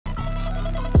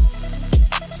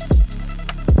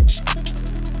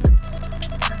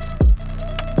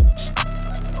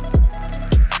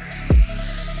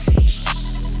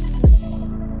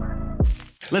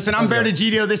Listen, I'm Bear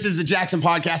DeGidio. This is the JAXXON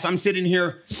Podcast. I'm sitting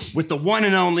here with the one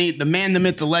and only, the man, the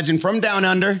myth, the legend from down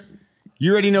under.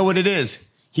 You already know what it is.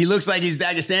 He looks like he's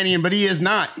Dagestanian, but he is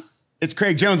not. It's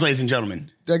Craig Jones, ladies and gentlemen.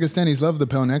 Dagestanis love the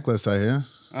pearl necklace, I hear.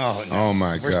 Oh, no. Oh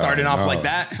my God! We're starting off like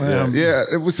that. Yeah.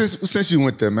 It was since you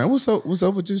went there, man. What's up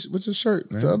with your shirt,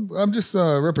 man? So I'm just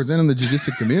representing the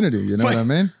jiu-jitsu community. You know what I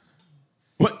mean?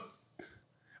 What?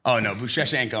 Oh no,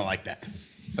 Bushesh ain't gonna like that.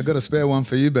 I got a spare one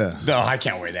for you, Bear. No, I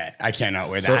can't wear that. I cannot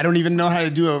wear that. I don't even know how to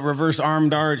do a reverse arm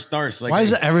darts. Like, why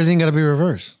is everything got to be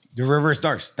reverse? The reverse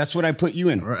darts. That's what I put you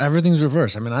in. Everything's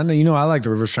reverse. I mean, I know I like the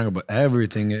reverse triangle, but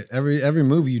everything, every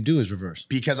move you do is reverse.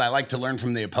 Because I like to learn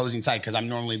from the opposing side because I'm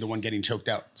normally the one getting choked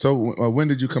out. So when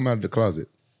did you come out of the closet?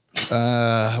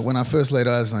 When I first laid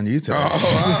eyes on you, you had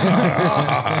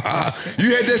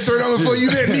that shirt on before you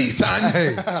met me, son.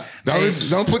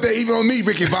 Don't put that even on me,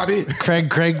 Ricky Bobby.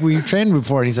 Craig, we've trained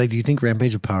before, and he's like, "Do you think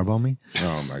Rampage would powerbomb me?"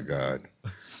 Oh my God!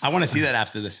 I want to see that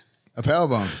after this. A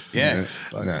powerbomb. Yeah.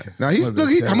 Now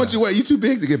how much you weigh? You too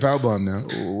big to get powerbomb now.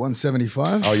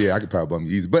 175. Oh yeah, I could powerbomb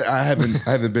you easy, but I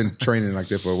haven't been training like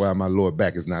that for a while. My lower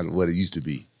back is not what it used to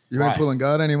be. You ain't pulling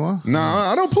guard anymore? No,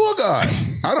 I don't pull guard.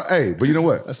 I don't. Hey, but you know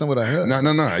what? That's not what I heard.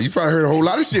 No. You probably heard a whole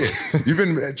lot of shit. You've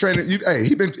been training. Who in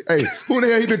the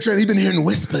hell he been training? He been hearing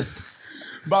whispers.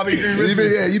 Bobby Green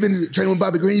whispers. You've been training with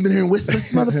Bobby Green. You've been hearing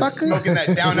whispers, motherfucker. Smoking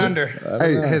that down under.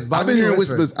 Hey, I've been hearing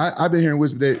whispers. I've been hearing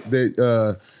whispers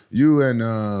that you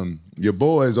and your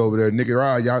boys over there, Nicky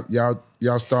Raul,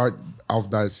 y'all start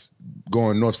off by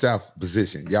going north-south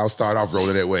position. Y'all start off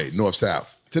rolling that way,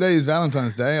 north-south. Today is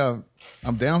Valentine's Day.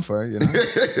 I'm down for it, you know.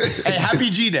 Hey, happy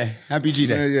G-Day. Happy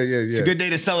G-Day. Yeah. It's a good day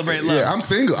to celebrate love. Yeah, I'm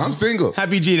single.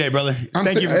 Happy G-Day, brother.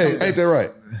 Thank you for coming. Ain't that right?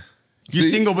 You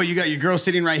single, but you got your girl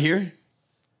sitting right here?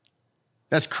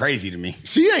 That's crazy to me.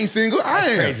 She ain't single. I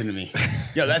am. Crazy to me.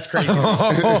 Yo, that's crazy.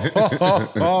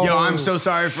 Yo, I'm so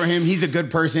sorry for him. He's a good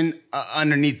person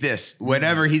underneath this.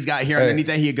 Whatever he's got here underneath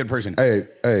that, he a good person.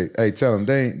 Hey, tell him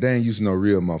they ain't used to no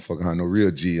real motherfucker, huh? No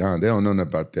real G, huh? They don't know nothing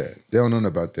about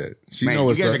that. She know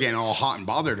what's up. You guys are getting all hot and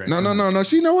bothered right now. No.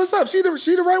 She know what's up. She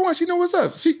the right one. She know what's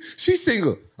up. She's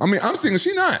single. I mean, I'm single.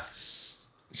 She not.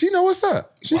 She know what's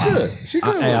up. She good. She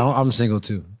good. I'm single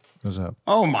too. What's up?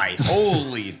 Oh my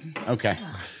holy. Okay.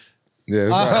 Yeah.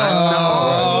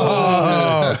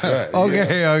 That's right.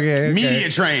 Okay. Media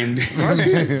trained.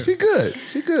 She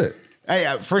good.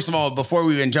 Hey, first of all, before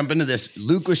we even jump into this,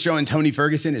 Luke was showing Tony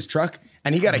Ferguson his truck,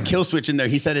 and he got a kill switch in there.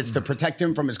 He said it's to protect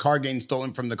him from his car getting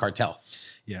stolen from the cartel.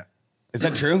 Yeah. Is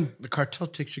that true? The cartel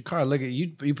takes your car. Look at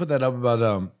you. You put that up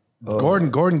about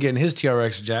Gordon getting his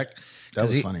TRX jacked. That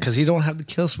was funny. Because he don't have the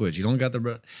kill switch. You don't got you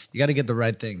got to get the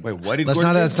right thing. Wait, what did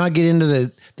let's not get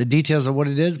into the details of what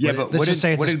it is. Yeah, but let's just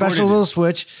say it's a special little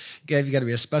switch. You got to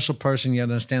be a special person. You got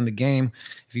to understand the game.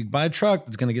 If you buy a truck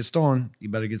that's going to get stolen, you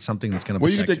better get something that's going to. Where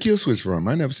you get that kill switch from?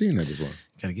 I never seen that before.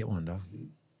 Got to get one, dog.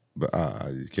 But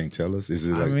you can't tell us. Is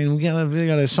it like? I mean, we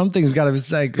gotta. Something's got to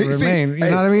like remain. You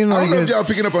know what I mean? I don't know if y'all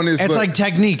picking up on this. It's like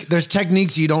technique. There's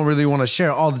techniques you don't really want to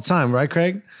share all the time, right,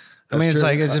 Craig? I mean, it's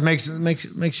like it just makes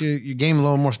your game a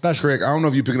little more special. Craig, I don't know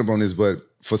if you're picking up on this, but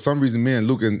for some reason, me and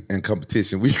Luke in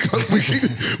competition, we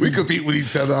compete with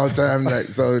each other all the time. Like,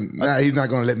 so now he's not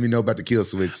gonna let me know about the kill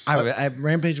switch. At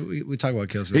Rampage, we talk about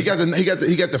kill switch. He got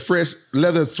the fresh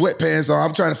leather sweatpants on.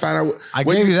 I'm trying to find out. I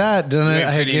gave you that, didn't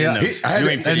I? You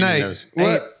ain't fitting in those.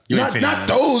 What? Not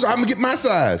those. I'm gonna get my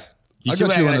size. I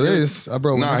got you one of these. I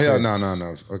broke one.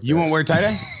 No. Okay. You won't wear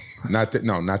tie-dye? Not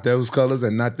those colors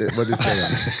and not that what they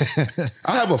say.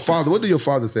 I have a father. What did your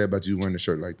father say about you wearing a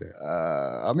shirt like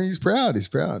that? I mean, he's proud. It's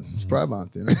Pride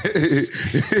Month, you know.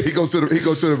 he goes to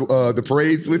the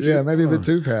parades with you. Yeah, maybe a bit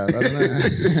too proud. I don't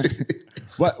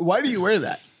know. Why do you wear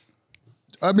that?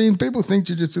 I mean, people think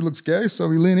jiu-jitsu looks gay, so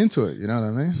we lean into it. You know what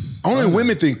I mean? Only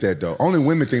women think that, though. Only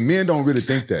women think. Men don't really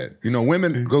think that. You know,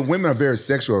 women are very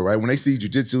sexual, right? When they see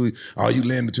jiu-jitsu, you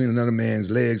land between another man's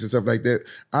legs and stuff like that.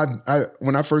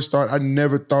 When I first started, I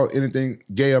never thought anything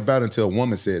gay about it until a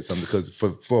woman said something. Because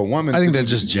for a woman, I think they're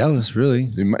just jealous,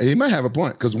 really. He might have a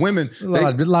point. Because women, a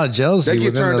lot of jealousy. They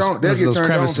get turned on. They get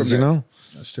turned on from that. You know?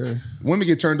 That's true. Women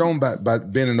get turned on by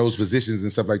being in those positions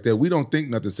and stuff like that. We don't think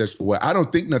nothing sexual. Well, I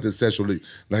don't think nothing sexually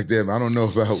like that. I don't know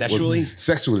about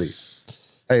sexually.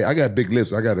 Hey, I got big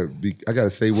lips. I gotta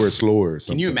say words slower. Or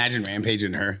something. Can you imagine Rampage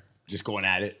and her just going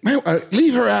at it? Man,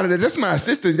 leave her out of there. That's my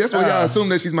assistant. That's why y'all assume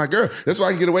that she's my girl. That's why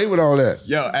I can get away with all that.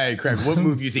 Yo, hey, Craig, what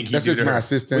move you think he That's do just to my her?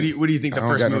 assistant. What do you think the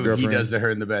first move he does to her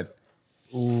in the bed?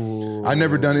 Ooh. I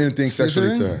never done anything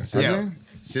sexually to her. Scissoring?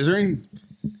 Scissoring?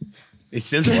 They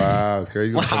scissor? Wow,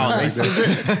 okay. Wow, they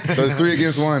scissor? So it's 3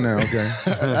 against 1 now, okay.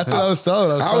 That's what I was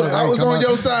told. I was on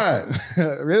your side.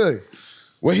 Really?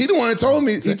 Well, he the one that told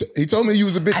me. He told me you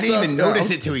was a bit. I didn't even sus.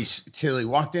 notice it till he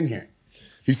walked in here.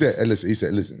 He said, hey,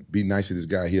 listen, be nice to this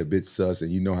guy. He a bit sus,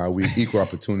 and you know how we equal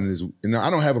opportunities. And I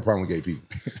don't have a problem with gay people.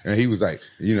 And he was like,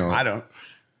 I don't.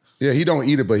 Yeah, he don't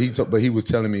either, but he was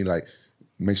telling me like,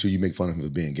 make sure you make fun of him for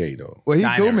being gay though. Well, he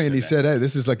I called never me and he said said, hey,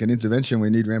 this is like an intervention.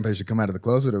 We need Rampage to come out of the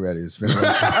closet already. It's been a long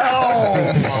time.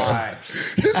 Oh my!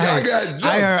 This guy got jokes.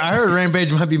 I heard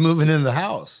Rampage might be moving in the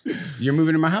house. You're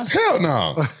moving to my house? Hell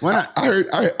no. Why not? I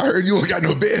heard you don't got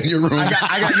no bed in your room.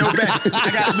 I got no bed. I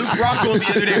got Luke Rockhold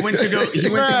the other day. He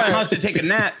went to my house to take a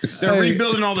nap. They're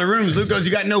rebuilding all the rooms. Luke goes,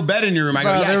 "You got no bed in your room." I go,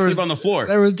 "Yeah, I sleep on the floor."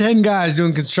 There was 10 guys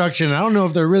doing construction. I don't know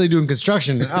if they're really doing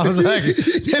construction. I was like,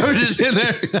 they were just in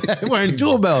there wearing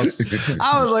tool belts.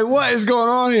 I was like, what is going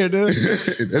on here, dude?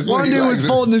 That's what One he dude likes. was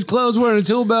folding his clothes wearing a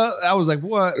tool belt. I was like,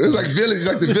 what? It was like the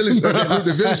village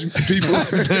people. I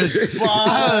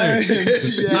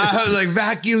was like,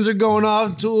 vacuums are going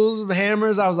off, tools,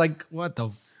 hammers. I was like, what the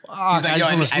fuck? He's like, "Yo,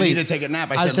 I need to take a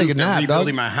nap." I said, take "Luke, a they're nap,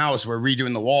 rebuilding dog. my house. We're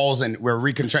redoing the walls and we're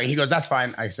reconstructing." He goes, "That's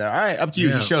fine." I said, "All right, up to you."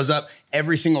 Yeah. He shows up.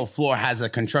 Every single floor has a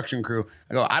construction crew.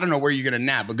 I go, "I don't know where you're gonna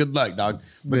nap, but good luck, dog.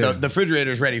 But Yeah. the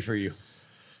refrigerator's ready for you."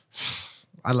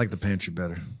 I like the pantry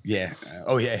better. Yeah.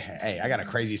 Oh, yeah. Hey, I got a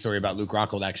crazy story about Luke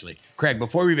Rockhold, actually. Craig,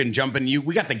 before we even jump in,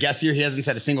 we got the guest here. He hasn't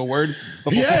said a single word.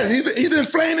 But He has. He been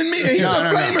flaming me. He's a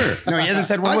flamer. No, he hasn't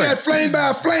said one I word. got flamed by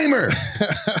a flamer.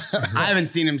 I haven't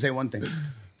seen him say one thing.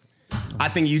 I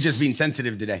think you just being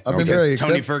sensitive today. I've been Because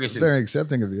Tony Ferguson. very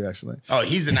accepting of you, actually. Oh,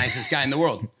 he's the nicest guy in the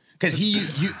world. Because you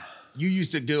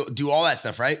used to do all that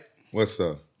stuff, right? What's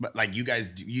up? But like you guys,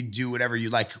 you do whatever you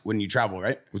like when you travel,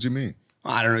 right? What you mean?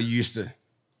 I don't know. You used to.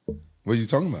 What are you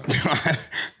talking about?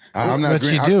 I'm not What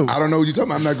agreeing. you do? I don't know what you're talking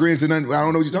about. I'm not agreeing to nothing. I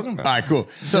don't know what you're talking about. All right, cool.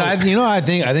 So I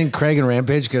think Craig and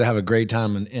Rampage could have a great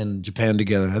time in Japan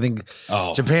together. I think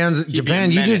Japan. be You a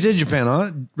just menace. did Japan,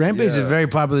 huh? Rampage is very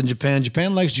popular in Japan.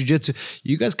 Japan likes jujitsu.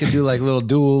 You guys could do like little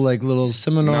duel, like little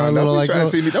seminar, Nah, little don't be like. trying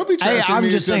to see me. Don't be trying to see I'm me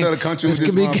just into saying, another country with this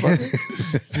could be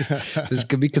motherfucker. this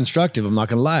could be constructive. I'm not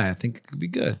gonna lie. I think it could be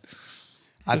good.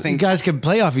 I You think guys could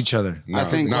play off each other. No, I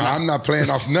think when I'm not playing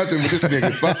off nothing with this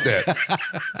nigga. Fuck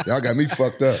that. Y'all got me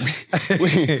fucked up.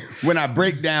 when I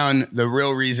break down the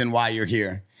real reason why you're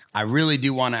here, I really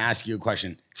do want to ask you a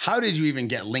question. How did you even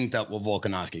get linked up with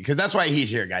Volkanovski? Because that's why he's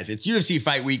here, guys. It's UFC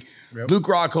Fight Week. Luke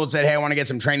Rockhold said, "Hey, I want to get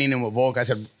some training in with Volk." I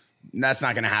said, "That's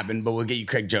not going to happen, but we'll get you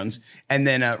Craig Jones." And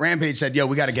then Rampage said, "Yo,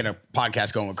 we got to get a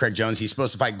podcast going with Craig Jones. He's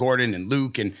supposed to fight Gordon and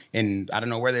Luke and I don't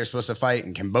know where they're supposed to fight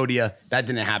in Cambodia. That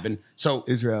didn't happen." So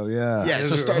Israel, yeah. yeah,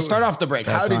 so start off the break.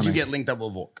 Bad How did you timing. get linked up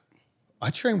with Volk? I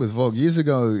trained with Volk years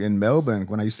ago in Melbourne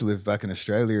when I used to live back in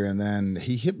Australia, and then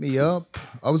he hit me up.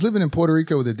 I was living in Puerto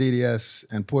Rico with a DDS,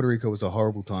 and Puerto Rico was a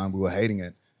horrible time. We were hating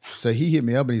it. So he hit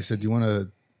me up and he said, "Do you want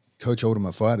to coach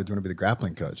Ultimate Fighter? Do you want to be the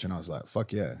grappling coach?" And I was like,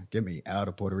 "Fuck yeah, get me out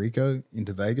of Puerto Rico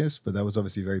into Vegas." But that was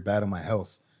obviously very bad on my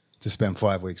health to spend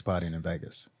 5 weeks partying in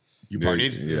Vegas You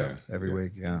partied? Yeah. every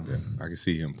week. Yeah. I can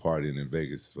see him partying in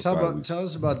Vegas. For Tell 5 weeks.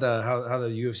 us about that. How the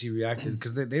UFC reacted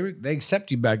because they accept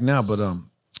you back now, but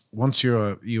once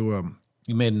you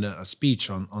made a speech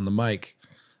on the mic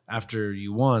after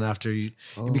you won, after you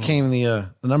became the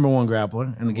number one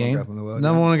grappler in the game, grappler in the world,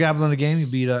 number one grappler in the game. You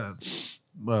beat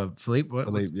Philippe,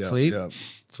 Philippe, yeah, Philippe, yeah.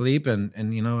 Philippe,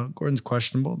 and Gordon's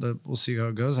questionable. We'll see how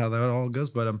it goes, how that all goes.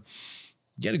 But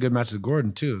you had a good match with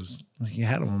Gordon too. You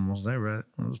had him almost there, right?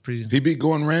 It was pretty. He beat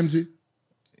Gordon Ramsay.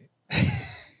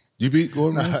 You beat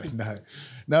Gordon Ramsay?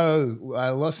 No, I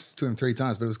lost to him 3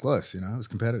 times, but it was close. You know, it was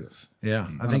competitive. Yeah,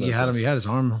 I think you had him. You had his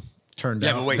arm turned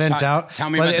Yeah, out, but wait, bent tell- out. tell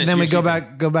me But about this then we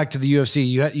UFC go back to the UFC.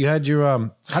 You had your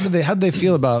how did they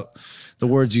feel about the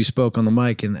words you spoke on the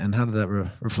mic, and how did that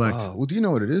reflect? Oh, well, do you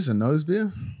know what it is? A nose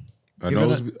beer? A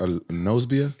nose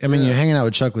beer? I mean, you're hanging out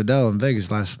with Chuck Liddell in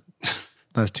Vegas last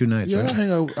 2 nights, Yeah,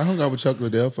 right? I hung out with Chuck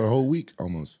Liddell for a whole week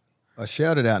almost. I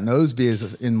shouted out nose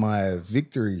beers in my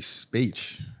victory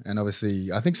speech. And obviously,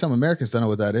 I think some Americans don't know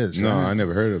what that is. No, right? I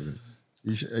never heard of it.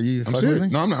 Are you I'm fucking with serious. me?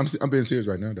 No, I'm being serious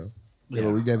right now, though. Yeah,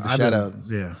 well, we gave the I've shout been- out.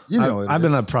 Yeah, You know what it I've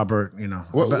been is. a proper,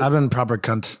 What- I've been proper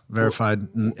cunt verified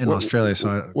in Australia, so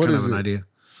I what kind of is have an it? idea.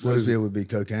 Nose beer would be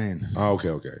cocaine. Oh, okay.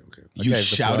 You Okay, the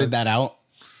shouted plug. that out?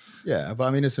 Yeah, but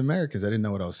I mean, it's Americans. I didn't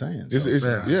know what I was saying. It's, so- it's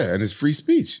yeah, and it's free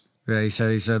speech. Yeah, he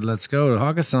said, let's go to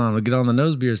Hakkasan. We'll get on the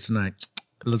nose beers tonight.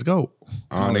 Let's go.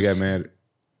 Oh, and they got mad.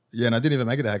 Yeah, and I didn't even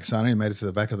make it to Hackathon. I only made it to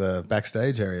the back of the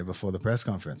backstage area before the press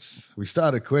conference. We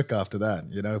started quick after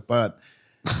that, but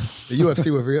the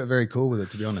UFC were very, very cool with it,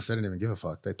 to be honest. They didn't even give a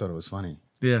fuck. They thought it was funny.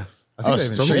 Yeah. I think they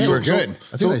even so shared you were it. good.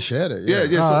 I think they shared it. Yeah.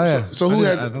 Yeah. So who I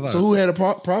had thought so who had a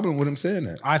problem with him saying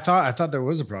that? I thought there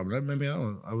was a problem. Maybe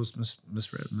I was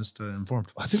misinformed.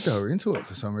 I think they were into it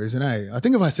for some reason. I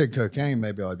think if I said cocaine,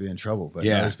 maybe I'd be in trouble. But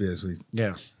Yeah. lesbians, we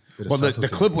Yeah. Well, the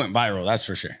clip went viral. That's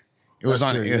for sure. It was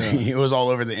That's on. true, yeah. It was all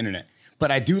over the internet.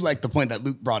 But I do like the point that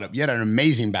Luke brought up. You had an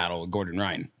amazing battle with Gordon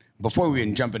Ryan. Before we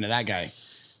even jump into that guy,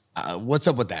 what's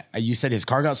up with that? You said his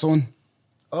car got stolen?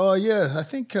 Oh, yeah. I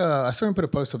think I saw him put a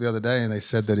post up the other day and they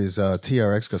said that his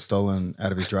TRX got stolen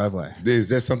out of his driveway. Is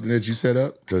that something that you set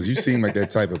up? Because you seem like that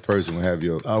type of person will have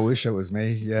your I wish it was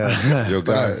me. Yeah. your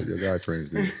guy friends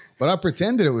do. But I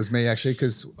pretended it was me actually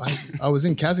because I was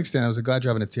in Kazakhstan. There was a guy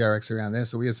driving a TRX around there.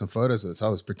 So we had some photos with us. I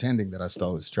was pretending that I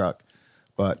stole his truck.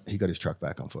 But he got his truck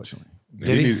back, unfortunately.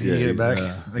 Did he? He get it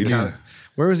back?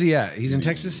 Where was he at? He's in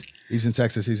Texas? He's in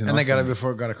Texas. He's in And they Austin. got it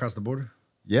before it got across the border?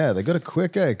 Yeah, they got it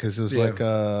quick, because it was Yeah. like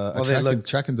a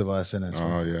tracking device in it. So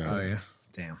Oh yeah. Oh, yeah.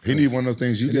 Damn. He need one of those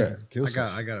things you got. kill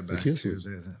I got it back. kill too.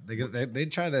 switch. They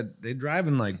try that. They drive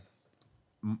in like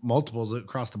multiples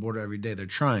across the border every day. They're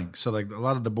trying. So like a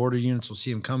lot of the border units will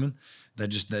see them coming. They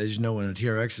just know when a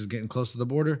TRX is getting close to the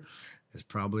border, it's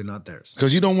probably not theirs.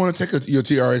 Because you don't want to take your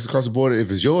TRX across the border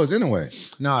if it's yours anyway.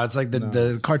 No, it's like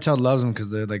the cartel loves them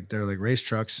because they're like race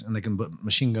trucks and they can put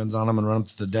machine guns on them and run them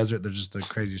through the desert. They're just the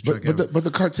craziest truck ever. But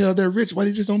the cartel, they're rich. Why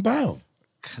they just don't buy them?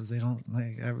 Because they don't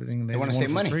like everything. They wanna want save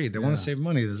for money. free. They want to save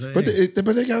money. But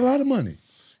they got a lot of money.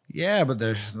 Yeah, but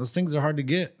those things are hard to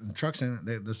get. The trucks and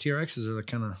the TRXs are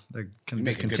they can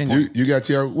make a good discontinue. You got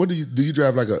TR. What do you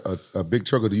drive like a big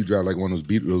truck or do you drive like one of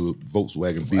those little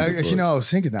Volkswagen Beetles? I was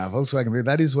thinking that Volkswagen.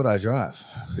 That is what I drive.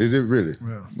 Is it really?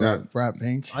 Yeah. Nah, Bright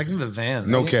pink. I can the van.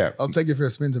 no cap. I'll take you for a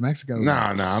spin to Mexico.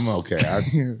 Nah, I'm okay.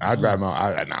 I drive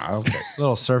my. Nah, okay.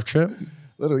 Little surf trip.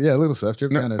 Little surf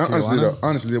trip down to Tijuana.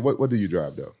 Honestly, what do you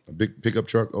drive though? A big pickup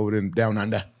truck over there down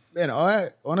under. Man, I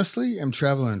honestly am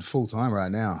traveling full time right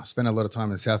now. I spend a lot of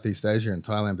time in Southeast Asia and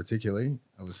Thailand particularly.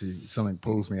 Obviously, something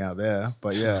pulls me out there.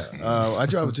 But yeah, I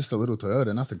drive just a little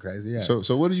Toyota, nothing crazy. Yeah.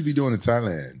 So what do you be doing in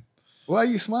Thailand? Why are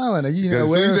you smiling? Are you As soon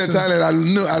aware? as of you said some-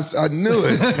 Thailand, I knew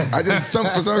it. I just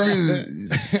for some reason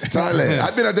Thailand.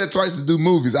 I've been out there twice to do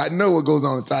movies. I know what goes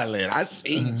on in Thailand. I've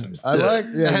seen some I stuff. like.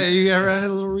 Yeah. Hey, you ever had a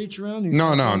little reach around? No.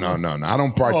 I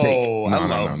don't partake. Oh, no.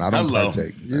 hello. I don't Hello.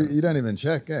 partake. You don't even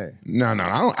check, eh? No.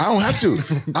 I don't have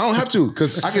to. I don't have to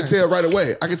because I can tell right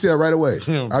away. I've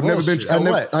never been. Bullshit.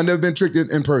 what? I've never been tricked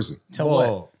in person. Tell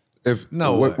what? If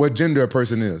No way. what gender a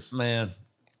person is, Man.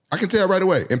 I can tell right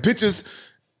away. In pictures,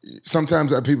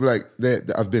 sometimes people like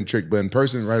that. I've been tricked, but in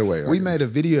person, right away. We made a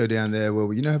video down there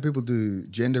where you know how people do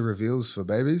gender reveals for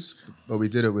babies, but we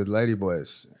did it with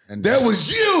ladyboys. And That was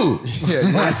you. yeah.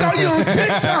 I saw you on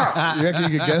TikTok. You reckon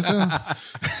you could guess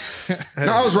them?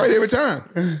 No, I was right every time.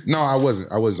 No, I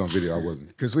wasn't. I wasn't on video. I wasn't.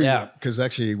 Because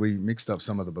actually we mixed up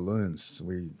some of the balloons.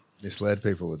 We misled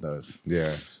people with those.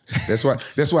 Yeah, that's why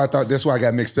I thought. That's why I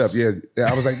got mixed up. Yeah,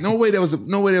 I was like, no way, that was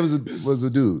a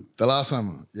dude. The last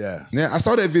one, yeah. Yeah, I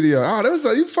saw that video. Oh, that was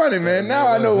you funny, man. Now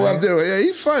I know what I'm doing. Yeah,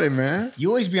 you funny, man. You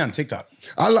always be on TikTok.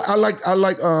 I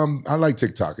like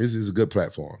TikTok. It's a good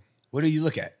platform. What do you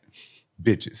look at?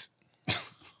 Bitches.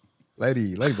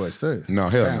 Ladyboys too. No,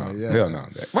 hell Apparently, no, yeah. hell no.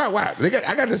 Why?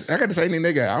 I got the same thing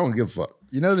they got. I don't give a fuck.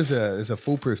 You know, there's a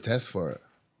foolproof test for it.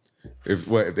 If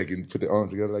they can put their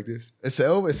arms together like this. It's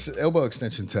an elbow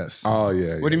extension test. Oh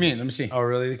yeah. What do you mean? Let me see. Oh,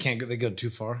 really? They can't go. They go too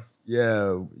far.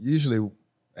 Yeah, usually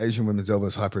Asian women's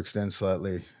elbows hyperextend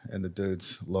slightly, and the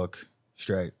dudes look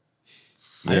straight.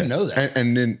 I didn't know that.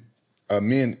 And then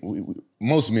men,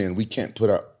 most men, we can't put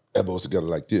our elbows together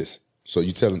like this. So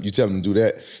you tell them to do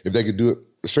that. If they could do it,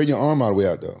 straighten your arm all the way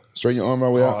out though. Straighten your arm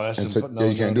all the way out. that's And no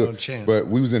you can't do no it. chance. But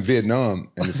we was in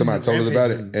Vietnam and somebody told us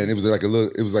about it, and it was like a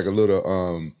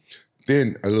little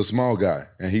thin, a little small guy,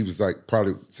 and he was like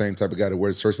probably the same type of guy that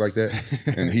wears shirts like that,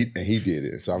 and he did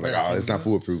it. So I was like, oh, it's not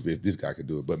foolproof if this guy could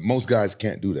do it, but most guys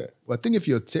can't do that. Well, I think if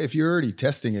you're already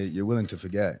testing it, you're willing to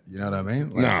forget. You know what I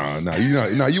mean? Like,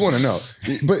 No, you want to know.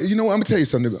 But you know what? I'm gonna tell you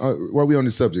something. While we on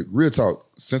this subject, real talk.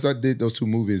 Since I did those two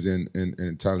movies in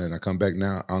Thailand, I come back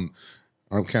now.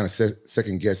 I'm kind of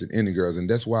second guessing any girls, and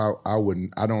that's why I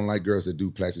don't like girls that do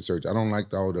plastic surgery. I don't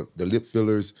like all the lip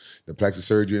fillers, the plastic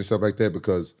surgery and stuff like that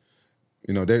because.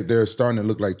 You know, they're starting to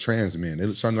look like trans men.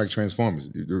 They're starting to like transformers.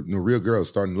 The real girls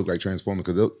starting to look like transformers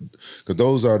because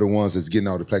those are the ones that's getting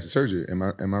all the plastic surgery. Am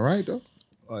I right though?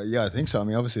 yeah, I think so. I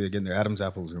mean, obviously they're getting their Adam's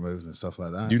apples removed and stuff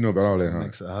like that. You know about all that, huh?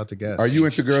 Makes it hard to guess. Are you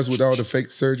into girls with all the fake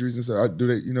surgeries and stuff? Do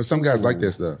they? You know, some guys like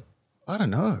that stuff. I don't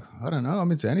know.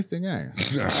 I'm into anything, eh?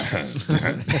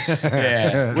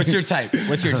 Yeah. What's your type?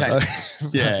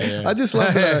 Yeah. I just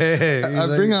love that.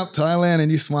 I bring up Thailand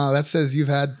and you smile. That says you've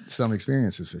had some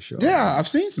experiences for sure. Yeah, I've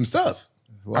seen some stuff.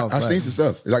 I've seen some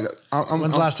stuff. Like,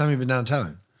 When's the last time you've been down in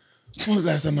Thailand? When was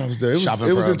the last time I was there? It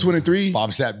Shopping was for in 23. Bob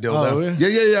Sapp dildo.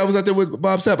 Yeah. I was out there with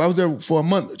Bob Sapp. I was there for a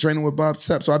month training with Bob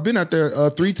Sapp. So I've been out there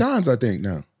 3 times, I think,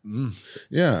 now.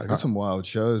 Yeah. I got some wild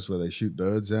shows where they shoot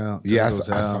birds out. Yeah, I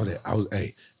saw that.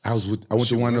 I went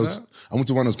to one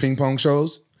of those ping pong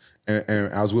shows,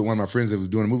 and I was with one of my friends that was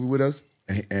doing a movie with us,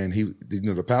 and he,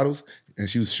 the paddles, and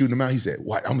she was shooting them out. He said,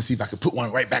 "What? I'm gonna see if I can put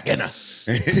one right back in her."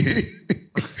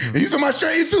 He's from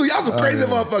Australia too. Y'all some crazy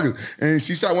motherfuckers. And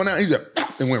she shot one out. He said,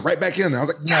 and went right back in. I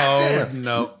was like, God damn.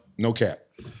 No cap.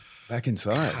 Back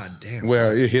inside. God damn.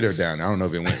 Well, it hit her down. I don't know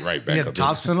if it went right back You up. had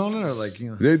top spin on it or like,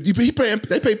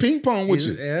 They play ping pong with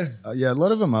you. Yeah. Yeah, a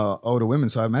lot of them are older women,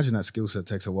 so I imagine that skill set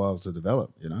takes a while to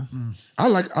develop, you know? I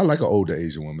like an older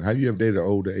Asian woman. Have you ever dated an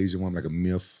older Asian woman, like a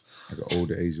MILF, like an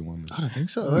older Asian woman? I don't think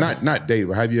so. Not date,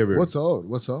 but have you ever? What's old?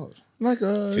 Like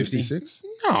 56?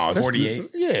 No,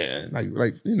 48? Yeah, like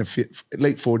in the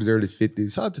late 40s, early 50s.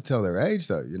 It's hard to tell their age,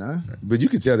 though, you know? But you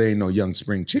can tell they ain't no young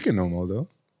spring chicken no more, though.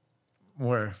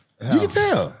 Where? You can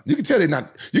tell. You can tell they're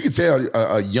not. You can tell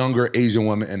a younger Asian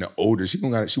woman and the older. She's not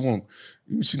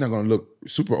gonna look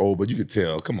super old, but you can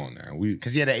tell. Come on now,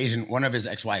 because he had an Asian. One of his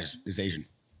ex-wives is Asian.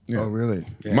 Yeah. Oh, really?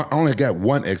 Yeah. I only got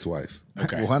one ex-wife.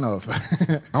 Okay, one of.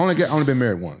 I only been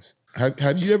married once.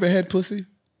 Have you ever had pussy?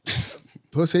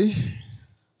 Pussy?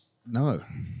 No.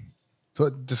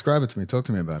 Describe it to me. Talk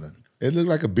to me about it. It looked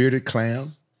like a bearded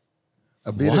clam.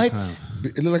 A bearded clam.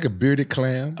 It looked like a bearded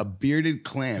clam. A bearded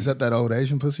clam. Is that old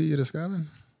Asian pussy you're describing?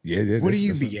 Yeah. What do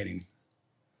you be getting?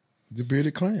 The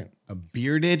bearded clam. A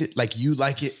bearded, like you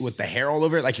like it with the hair all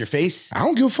over it, like your face? I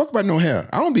don't give a fuck about no hair.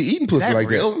 I don't be eating pussy like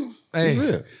real?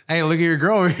 that. Hey, look at your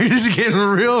girl. You're just getting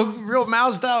real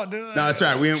moused out, dude. No, that's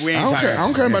right. We ain't I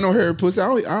don't care about no hair pussy.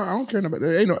 I don't care about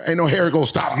that. Ain't no hair gonna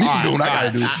stop me from doing what I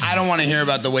gotta do. I don't want to hear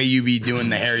about the way you be doing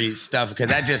the hairy stuff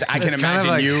because I can imagine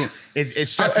like, you. It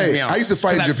stresses me out. I used to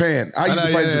fight in Japan. I used to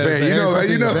fight in Japan. You know.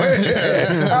 He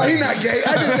not gay.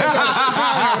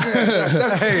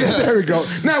 There we go.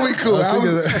 Now we cool.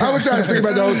 I was trying to think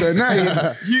about the whole time. Now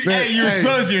you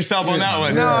exposed yourself on that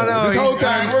one. No. This whole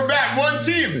time we're back one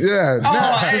team. Yeah.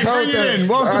 Hey, bring it in.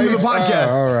 Welcome to the podcast.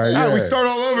 All right. We start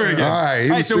all over again. All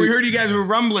right. So we heard you guys were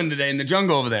rumbling today in the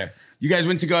jungle over there. You guys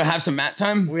went to go have some mat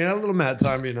time? We had a little mat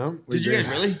time, you know. Did you guys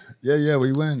really? Yeah,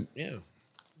 we went. Yeah.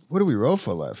 What did we roll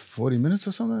for, like 40 minutes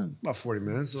or something? About 40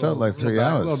 minutes. Felt like 3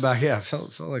 hours. A little back, yeah.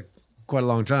 Felt like quite a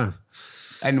long time.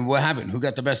 And what happened? Who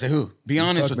got the best of who? Be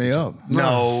honest with me. Up.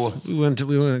 No. We went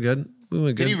good.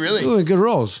 Did he really? We went good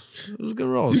rolls. It was good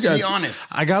rolls. You guys, be honest.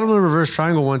 I got him in a reverse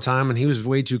triangle one time, and he was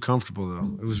way too comfortable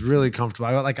though. It was really comfortable.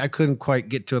 I couldn't quite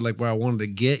get to it like where I wanted to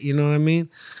get. You know what I mean?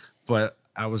 But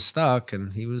I was stuck,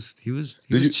 and he was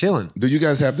chilling. Do you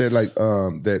guys have that like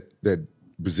that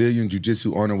Brazilian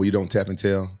jiu-jitsu honor where you don't tap and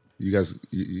tail? You guys,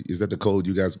 is that the code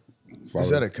you guys follow? Is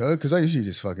that a code? Because I usually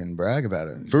just fucking brag about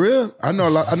it. For real? I know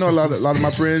a lot of my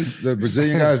friends, the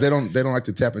Brazilian guys, they don't like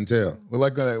to tap and tail. Well,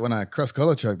 like when I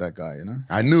cross-color chugged that guy, you know?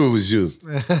 I knew it was you.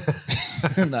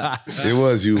 Nah. It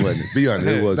was you, wasn't it? Be honest,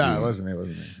 it was you. Nah, it wasn't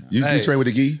me. No. You train with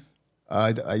a gi?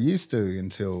 I used to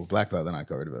until black belt, then I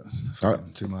got rid of it.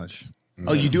 Too much.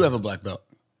 Oh, you do have a black belt.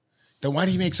 Then why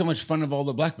do you make so much fun of all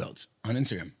the black belts on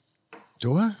Instagram?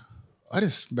 Do I? I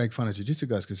just make fun of jiu-jitsu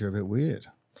guys because they're a bit weird.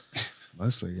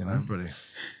 Mostly, you know. Everybody.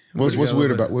 What's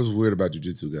weird about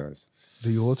jiu-jitsu guys?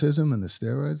 The autism and the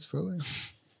steroids, probably.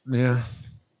 Yeah.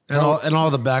 And all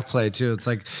the back play too. It's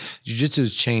like jiu-jitsu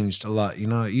has changed a lot. You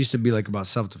know, it used to be like about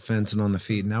self-defense and on the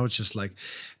feet. Now it's just like,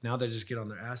 now they just get on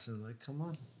their ass and like, come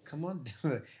on.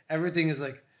 Everything is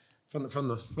like from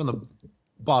the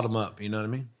bottom up. You know what I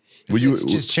mean? It's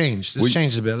just changed. It's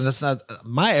changed a bit. And that's not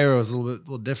my era was a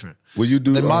little different. Will you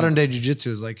do the modern day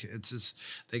jiu-jitsu is like it's just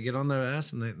they get on their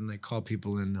ass and they call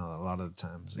people in a lot of the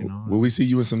times. You know. Will we see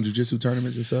you in some jiu-jitsu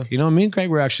tournaments and stuff? You know, me and Craig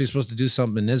were actually supposed to do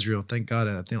something in Israel. Thank God.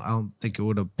 I don't think it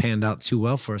would have panned out too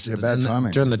well for us. Yeah, bad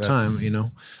timing. During the time, you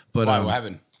know. But why? What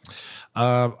happened?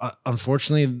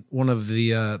 Unfortunately, one of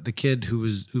the kid who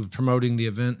was promoting the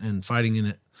event and fighting in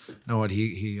it, you know what?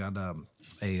 He got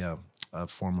a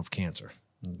form of cancer,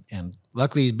 and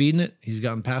luckily he's beaten it. He's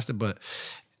gotten past it, but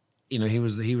you know he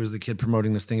was the kid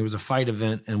promoting this thing. It was a fight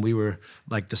event, and we were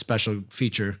like the special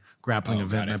feature grappling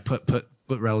event that put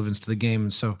relevance to the game.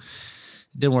 And so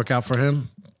it didn't work out for him.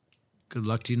 Good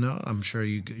luck to you. Know I'm sure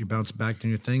you bounce back to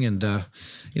your thing, and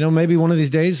you know maybe one of these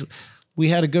days we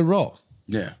had a good roll.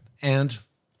 Yeah. And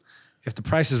if the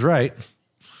price is right,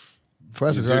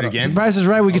 Price is Do it right. again? The Price is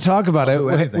Right. We could talk about do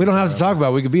it. anything We don't have for to talk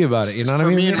about it. We could be about it. You know what I For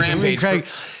mean? me and Rampage, Craig,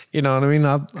 you know what I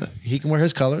mean? He can wear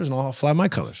his colors and I'll fly my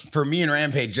colors. For me and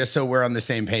Rampage, just so we're on the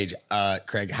same page,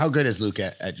 Craig, how good is Luke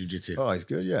at jiu-jitsu? Oh, he's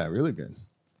good. Yeah, really good.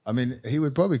 I mean, he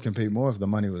would probably compete more if the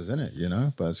money was in it, you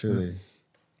know. But it's really,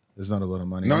 there's not a lot of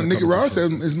money. No, in the Nicky Ross said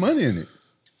competition. there's money in it.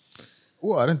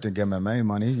 Well, I didn't think MMA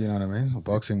money. You know what I mean?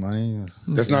 Boxing money.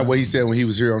 That's not what he said when he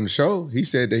was here on the show. He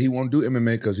said that he won't do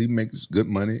MMA because he makes good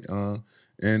money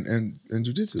and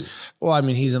jiu-jitsu. Well, I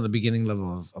mean, he's in the beginning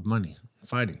level of money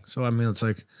fighting. So, I mean, it's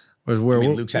like, whereas I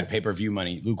mean, Luke's had pay-per-view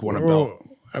money. Luke won a belt.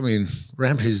 I mean,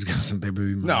 Rampage has got some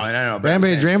pay-per-view money. No, I know. but I'm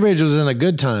saying- Rampage was in a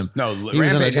good time. No, he was in a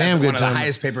Rampage has damn one good of the time.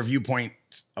 highest pay-per-view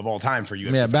points of all time for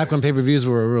UFC. Yeah, back when fighters. pay-per-views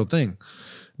were a real thing.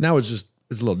 Now it's a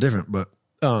little different, but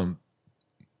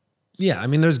yeah, I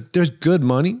mean, there's good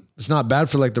money. It's not bad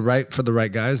for like the right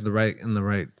guys, the right,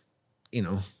 you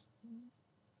know,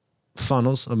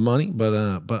 funnels of money.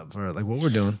 But for like what we're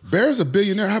doing, Bear's a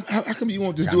billionaire. How come you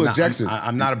won't just do a Jackson?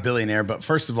 I'm not a billionaire, but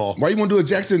first of all, Why you want to do a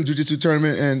Jackson Jiu-Jitsu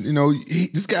tournament? And you know,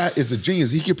 this guy is a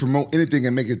genius. He can promote anything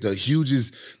and make it the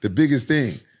hugest, the biggest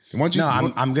thing. And why don't you?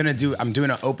 no, I'm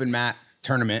doing an open mat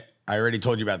tournament. I already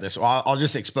told you about this. So I'll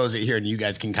just expose it here, and you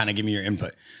guys can kind of give me your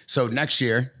input. So next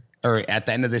year, or at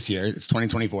the end of this year, it's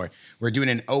 2024. We're doing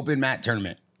an open mat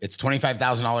tournament. It's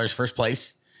 $25,000 first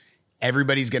place.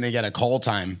 Everybody's gonna get a call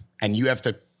time, and you have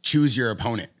to choose your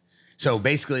opponent. So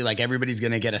basically, like everybody's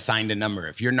gonna get assigned a number.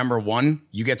 If you're number one,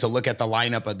 you get to look at the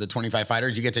lineup of the 25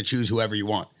 fighters. You get to choose whoever you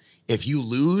want. If you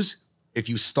lose, if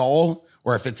you stall,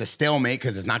 or if it's a stalemate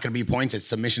because it's not gonna be points, it's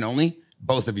submission only.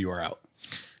 Both of you are out.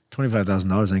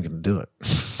 $25,000 ain't gonna do it.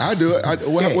 I do it.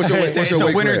 What's your It's weight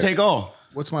a winner class? take all.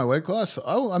 What's my weight class?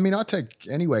 Oh, I mean, I'll take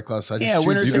any weight class. I just Yeah, choose-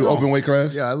 winner You take do all. open weight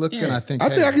class? Yeah, I look and I think. I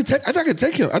think hey, I can take. I think I can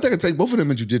take him. I think I can take both of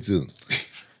them in jiu-jitsu.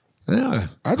 Yeah.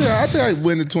 I think I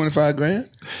win the 25 grand.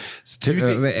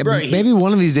 Bro, Maybe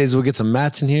one of these days we'll get some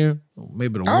mats in here.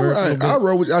 Maybe it'll work. a little bit. I'll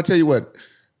roll with you. I'll tell you what.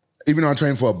 Even though I'm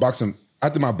training for a boxing,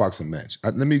 after my boxing match,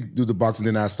 let me do the boxing,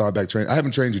 then I start back training. I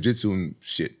haven't trained jiu-jitsu in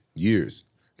years.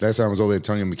 Last time I was over at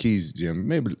Tanya McKee's gym,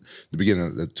 maybe the beginning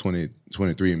of the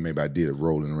 2023, and maybe I did it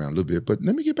rolling around a little bit. But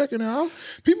let me get back in there.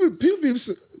 People be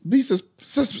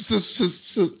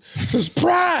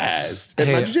surprised at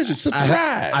my jiu-jitsu. Surprised.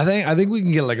 I think we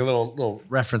can get like a little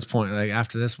reference point. Like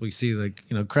after this, we see like,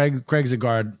 you know, Craig's a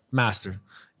guard master.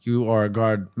 You are a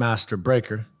guard master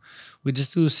breaker. We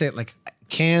just do say like,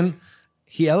 can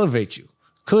he elevate you?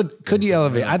 Could you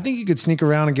elevate? I think you could sneak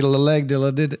around and get a little leg deal.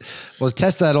 Well,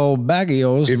 test that old bag of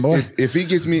yours, boy. If he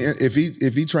gets me, if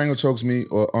he triangle chokes me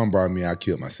or armbar me, I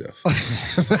kill myself.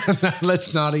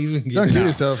 Let's not even get Don't kill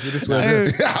yourself. You just wear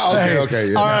this. Okay.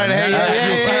 Yeah, all right, hey,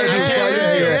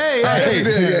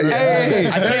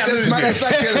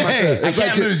 I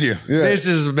can't lose you. This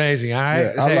is amazing. All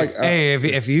right. Yeah,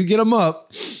 if you get them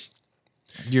up,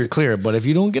 you're clear. But if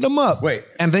you don't get them up, wait,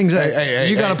 and things that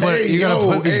you gotta put, I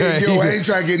ain't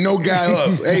trying to get no guy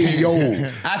up. Hey, yo.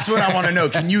 That's what I want to know.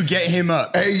 Can you get him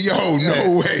up? Hey, yo,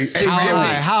 no way. Hey,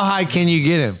 how high can you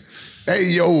get him? Hey,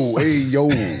 yo.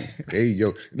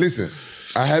 Listen,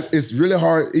 it's really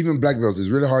hard, even black belts, it's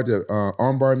really hard to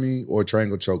armbar me or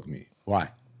triangle choke me. Why?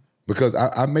 Because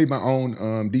I made my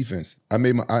own defense. I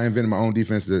invented my own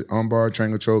defense: the armbar,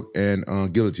 triangle choke, and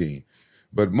guillotine.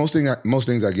 But most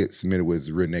things I get submitted with is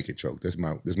a rear naked choke. That's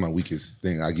my weakest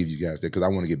thing. I give you guys that because I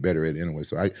want to get better at it anyway.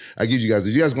 So I give you guys.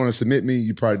 If you guys going to submit me,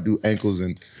 you probably do ankles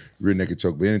and rear naked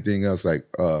choke. But anything else like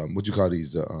what you call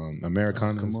these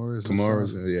Americanas,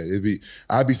 Kimuras. Yeah,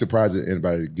 I'd be surprised at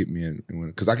anybody to get me in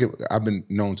because I've been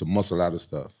known to muscle out of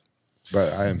stuff.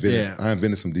 But I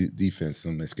invented some defense,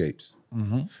 some escapes,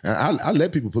 and I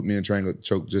let people put me in triangle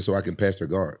choke just so I can pass their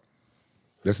guard.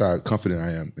 That's how confident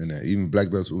I am in that. Even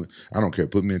black belts, I don't care.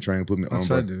 Put me in triangle, put me on. That's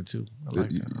what I do too. I like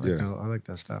that. I like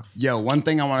that style. Yo, one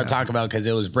thing I want to talk about because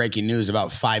it was breaking news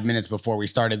about 5 minutes before we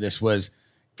started this was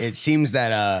it seems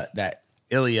that that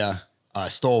Ilya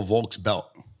stole Volk's belt.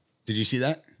 Did you see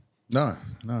that? No.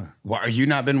 Well, are you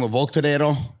not been with Volk today at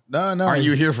all? No. Are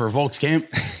you here for Volk's camp?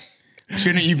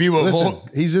 Shouldn't you be with Volk?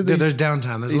 He's in There's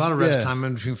downtime. There's a lot of rest time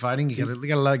in between fighting. You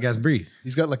gotta let guys breathe.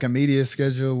 He's got like a media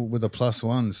schedule with a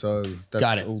 +1, so that's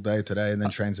Got it. all day today, and then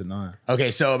trains at night. Okay,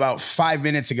 so about 5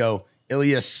 minutes ago,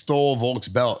 Ilya stole Volk's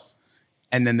belt,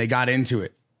 and then they got into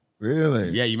it.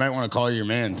 Really? Yeah, you might want to call your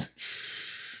mans.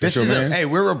 This your is mans? hey,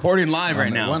 we're reporting live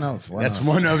right now. One That's of.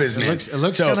 one of his mans. It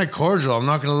looks So, kind of cordial. I'm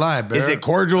not gonna lie. Bear. Is it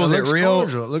cordial? Is it looks real?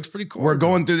 Cordial. It looks pretty cordial. We're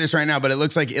going through this right now, but it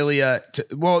looks like Ilya.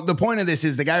 Well, the point of this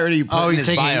is the guy already put in his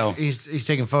bio. He's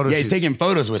taking photos. Yeah, he's taking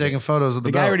photos with taking it. photos of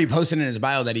the guy belt. already posted in his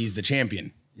bio that he's the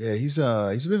champion. Yeah, he's a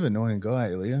bit of an annoying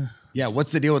guy, Ilya. Yeah,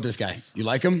 what's the deal with this guy? You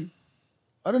like him?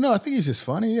 I don't know. I think he's just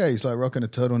funny. Yeah, he's like rocking a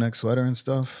turtleneck sweater and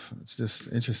stuff. It's just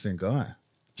an interesting guy.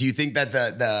 Do you think that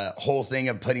the whole thing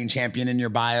of putting champion in your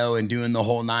bio and doing the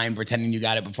whole 9, pretending you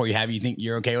got it before you have it, you think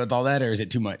you're okay with all that, or is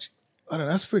it too much? I don't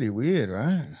know. That's pretty weird,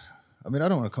 right? I mean, I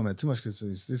don't want to comment too much because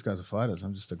these guys are fighters.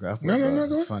 I'm just a grappler. No.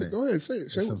 It's funny. Go ahead. Say it.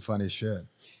 It's some funny shit.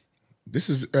 This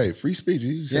is free speech.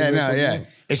 You say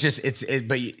It's just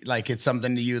but like it's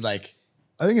something to you like.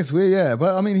 I think it's weird, yeah.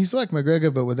 But I mean, he's like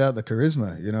McGregor, but without the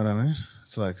charisma. You know what I mean?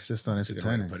 It's like it's just not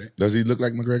entertaining. Does he look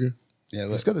like McGregor? Yeah,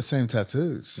 He's got the same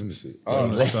tattoos. Let me see.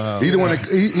 Oh, He the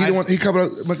one. He covered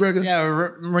up McGregor. Yeah,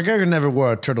 McGregor never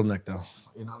wore a turtleneck though.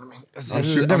 You know what I mean? It's I'm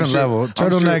sure- a different I'm sure- level. I'm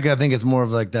Turtleneck, sure- I think it's more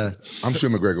of like that. I'm sure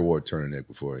McGregor wore a turtleneck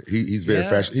before. He's very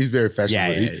fashion. He's very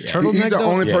fashionable. Yeah. Turtleneck, He's the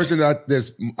though? only person that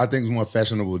I think is more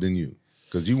fashionable than you.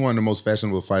 Because you one of the most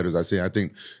fashionable fighters I see. I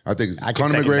think it's I can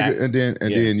Conor second McGregor that.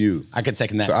 and then you. I could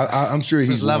second that. So I'm sure he's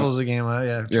There's levels of game,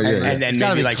 yeah. Yeah. and then It's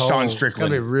gotta maybe be like cold. Sean It's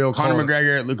Strickland, gotta be real Conor cold.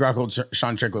 McGregor, Luke Rockhold,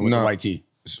 Sean Strickland with No. the white tee.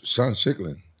 Sean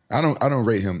Strickland. I don't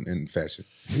rate him in fashion.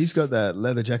 He's got that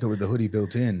leather jacket with the hoodie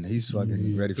built in. He's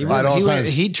fucking ready for it.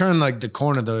 He turned like the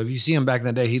corner though. If you see him back in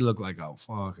the day, he looked like a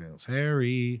fucking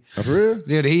fairy. Oh, for real?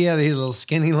 Dude, he had his little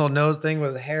skinny little nose thing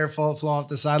with hair fall off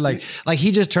the side. Like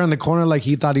he just turned the corner like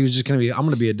he thought he was just I'm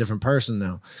gonna be a different person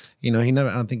now. You know, I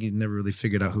don't think he never really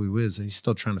figured out who he was. He's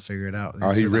still trying to figure it out.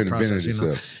 Oh, he Through that reinvented process, you know?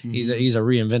 himself. He's a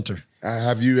reinventor.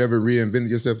 Have you ever reinvented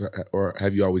yourself, or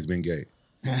have you always been gay?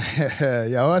 Yeah,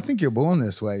 well, I think you're born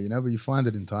this way, you know, but you find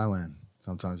it in Thailand.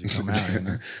 Sometimes you come out, you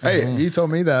know. Hey, You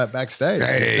told me that backstage.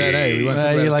 Hey. You said, hey, we went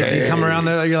to You come around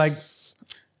there, you're like,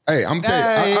 hey, I'm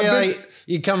telling you, I've been,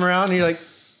 you come around and you're like,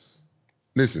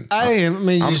 listen. I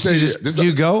mean, I'm telling you, do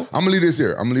you go? I'm gonna leave this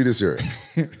here.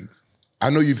 I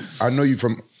know you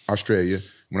from Australia.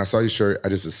 When I saw your shirt, I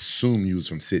just assumed you was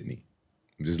from Sydney.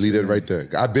 Just leave that right there.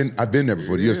 I've been there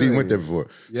before. The UFC went there before.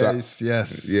 Yes,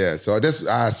 yes. Yeah, so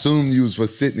I assumed you was for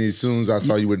Sydney as soon as I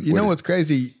saw you with. You know what's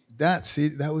crazy? That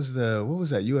was what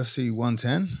was that, UFC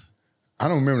 110? I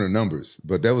don't remember the numbers,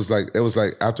 but it was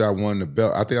like after I won the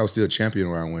belt. I think I was still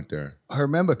champion when I went there. I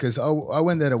remember because I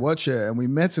went there to watch it and we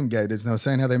met some gay dudes and I was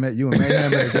saying how they met you and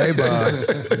Mayhem at a gay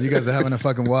bar. You guys are having a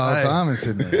fucking wild time in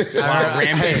Sydney. Wow,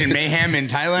 Rampage and Mayhem in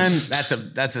Thailand.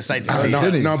 That's a sight to see.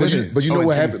 Sydney. But you know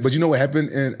what happened? But you know what happened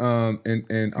in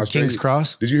Australia? King's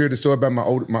Cross? Did you hear the story about my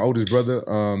oldest brother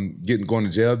going to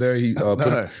jail there?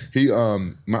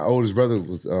 My oldest brother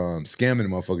was scamming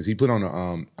the motherfuckers. He put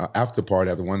on a after party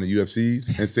after one of the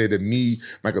UFCs and said that me,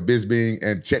 Michael Bisping,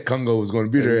 and Chet Congo was going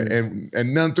to be there,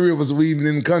 and none three of us were even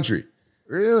in the country.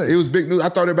 Really? It was big news. I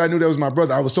thought everybody knew that was my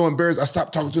brother. I was so embarrassed. I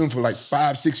stopped talking to him for like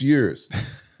 5-6 years.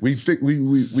 We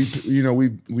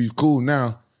cool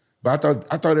now, but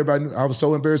I thought everybody knew. I was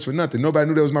so embarrassed for nothing. Nobody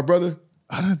knew that was my brother.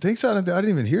 I don't think so. I didn't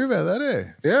even hear about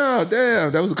that, Yeah,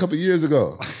 damn. That was a couple years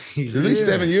ago. At least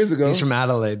 7 years ago. He's from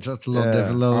Adelaide, so it's a little Yeah.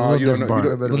 different. Little different part.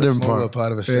 A bit of a smaller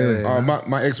part of Australia. you know?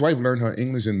 My ex-wife learned her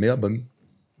English in Melbourne.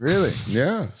 Really?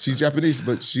 Yeah, she's Japanese,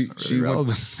 but she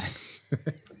went.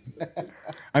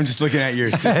 I'm just looking at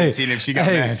yours, seeing if she got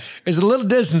mad. There's a little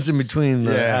distance in between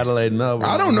Adelaide and Melbourne.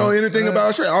 I don't know anything about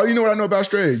Australia. Oh, you know what I know about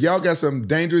Australia? Y'all got some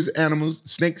dangerous animals,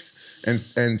 snakes,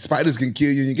 and spiders can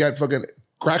kill you. And you got fucking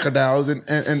crocodiles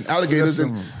and alligators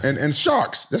and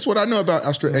sharks. That's what I know about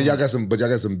Australia. And y'all got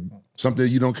something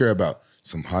you don't care about.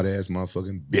 Some hot ass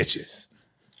motherfucking bitches.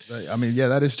 I mean, yeah,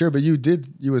 that is true. But you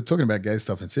were talking about gay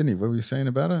stuff in Sydney. What were you saying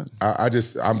about it? I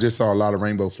just saw a lot of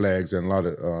rainbow flags and a lot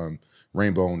of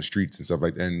rainbow on the streets and stuff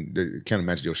like that. And it kind of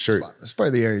matches your shirt. It's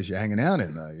probably the areas you're hanging out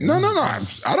in, though. No.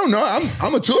 I don't know.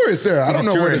 I'm a tourist there. I don't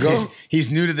know where to go.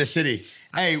 He's new to the city.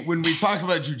 Hey, when we talk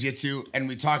about jiu-jitsu and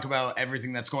we talk about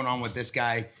everything that's going on with this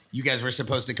guy, you guys were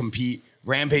supposed to compete.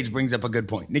 Rampage brings up a good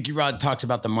point. Nicky Rod talks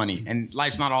about the money, and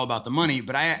life's not all about the money,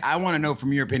 but I want to know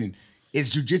from your opinion, is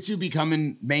jiu-jitsu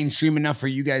becoming mainstream enough for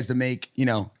you guys to make,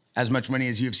 as much money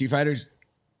as UFC fighters?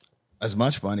 As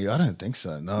much money? I don't think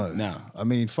so. No. I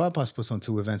mean, Fight Pass puts on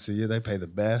 2 events a year. They pay the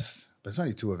best, but it's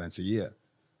only 2 events a year.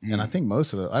 And I think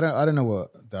most of it, I don't know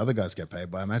what the other guys get paid,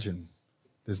 but I imagine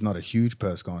there's not a huge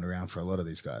purse going around for a lot of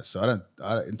these guys. So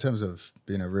in terms of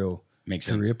being a real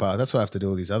career path, that's why I have to do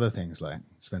all these other things, like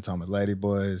spend time with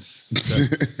ladyboys,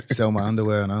 sell my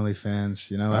underwear on OnlyFans,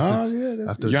 You're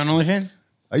on OnlyFans?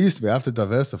 I used to be. I have to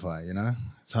diversify,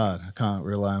 It's hard. I can't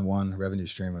rely on one revenue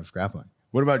stream of grappling.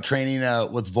 What about training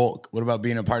with Volk? What about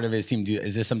being a part of his team?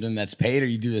 Is this something that's paid or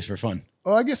you do this for fun?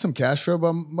 Oh, I get some cash for it, but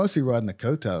I'm mostly riding the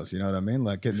coattails, you know what I mean?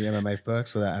 Like getting the MMA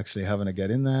perks without actually having to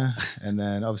get in there. And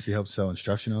then obviously help sell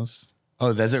instructionals.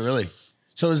 Oh, does it really?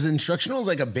 So is instructionals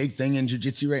like a big thing in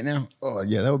jiu-jitsu right now? Oh,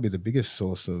 yeah, that would be the biggest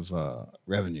source of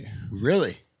revenue.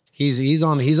 Really? He's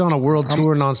on a world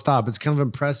tour nonstop. It's kind of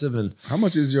impressive. And how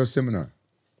much is your seminar?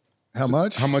 How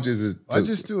much? How much is it? I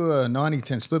just do a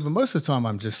 90-10 split, but most of the time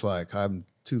I'm just like, I'm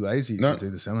too lazy to do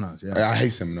the seminars. Yeah, I hate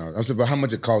seminars. I'm saying, but how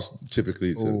much it costs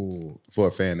typically for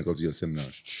a fan to go to your seminar?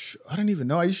 I don't even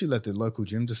know. I usually let the local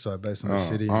gym decide based on the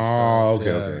city. And stuff.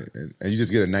 Okay, okay. And you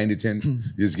just get a 90-10. You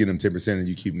just get them 10% and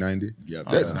you keep 90. Yeah,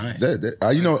 that's nice.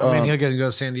 You know, I mean, he'll go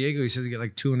to San Diego. He says he get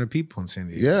like 200 people in San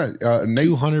Diego. Yeah, Nate,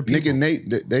 200 people. Nick and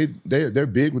Nate, they're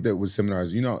big with that with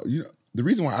seminars. You know. The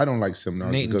reason why I don't like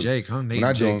seminars Nate because and Jake, huh? Nate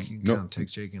and Jake, you kind of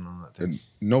takes Jake in on that thing.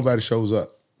 Nobody shows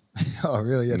up. Oh,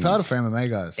 really? Yeah, it's harder for MMA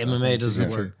guys. MMA doesn't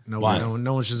work. No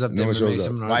one shows up to MMA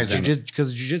seminars. Why is that?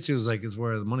 Because jiu-jitsu is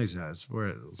where the money's at. It's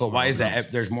where. But why is that?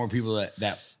 If there's more people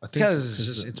that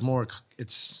because it's more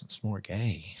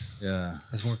gay. Yeah,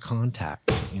 it's more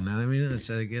contact. You know what I mean? It's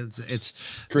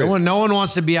Chris, no one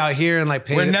wants to be out here and like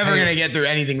pay. We're never gonna get through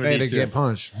anything with these two. Get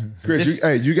punched. Chris,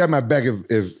 you got my back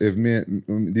if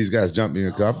these guys jump me in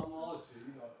the cuff.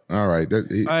 All right.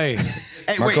 Hey,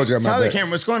 my wait, coach got my tell the back.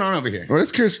 camera what's going on over here. Well,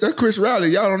 that's Chris Riley.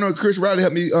 Y'all don't know Chris Riley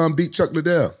helped me beat Chuck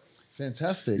Liddell.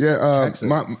 fantastic. Yeah, I'm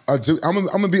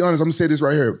gonna be honest. I'm gonna say this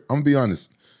right here. I'm gonna be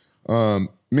honest.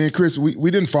 Me and Chris,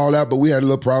 we didn't fall out, but we had a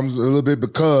little problems a little bit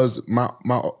because my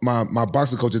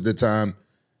boxing coach at the time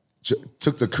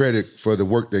took the credit for the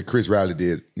work that Chris Riley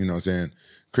did. You know what I'm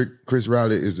saying? Chris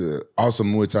Riley is an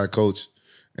awesome Muay Thai coach,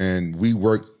 and we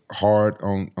worked hard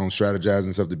on strategizing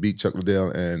and stuff to beat Chuck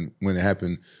Liddell. And when it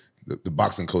happened, the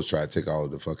boxing coach tried to take all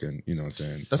of the fucking, you know what I'm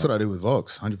saying? That's what I do with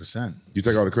Volks, 100%. You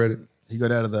take all the credit? He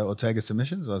got out of the Ortega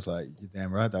submissions. I was like, you're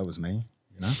damn right, that was me,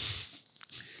 you know?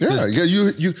 Yeah,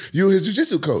 you his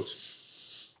jiu-jitsu coach.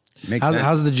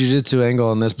 How's the jiu-jitsu angle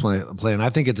on this playing? I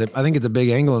think it's a big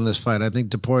angle in this fight. I think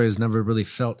Topuria has never really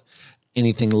felt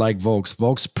anything like Volk's.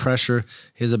 Volk's pressure,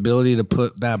 his ability to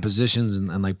put bad positions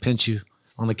and like pinch you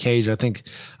on the cage. I think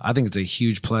it's a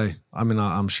huge play. I mean,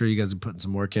 I'm sure you guys are putting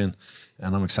some work in,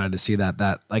 and I'm excited to see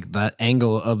that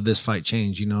angle of this fight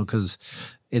change. You know, because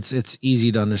it's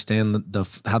easy to understand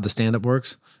how the stand up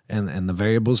works and the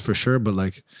variables for sure. But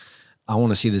like, I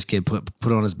want to see this kid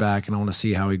put on his back, and I want to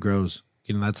see how he grows.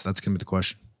 You know, that's gonna be the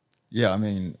question. Yeah, I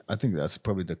mean, I think that's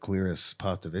probably the clearest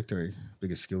path to victory.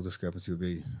 Biggest skill discrepancy would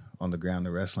be on the ground,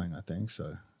 the wrestling, I think.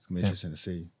 So it's gonna be interesting to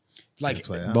see. Like,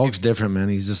 play out. Volk's different, man.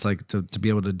 He's just like to be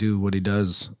able to do what he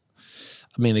does.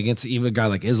 I mean, against even a guy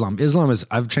like Islam.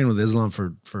 I've trained with Islam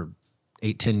for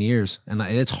 8-10 years, and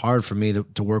it's hard for me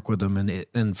to work with him,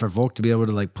 and for Volk to be able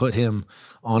to like put him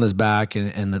on his back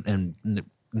and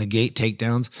negate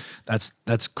takedowns.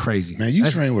 That's crazy. Man, you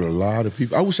train with a lot of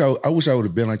people. I wish I would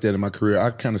have been like that in my career. I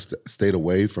kind of stayed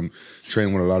away from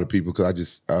training with a lot of people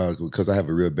because I have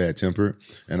a real bad temper,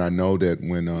 and I know that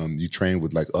when you train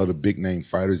with like other big name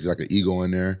fighters, there's like an ego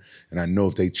in there, and I know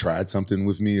if they tried something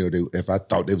with me or if I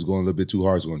thought they was going a little bit too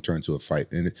hard, it's going to turn to a fight.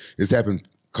 And it's happened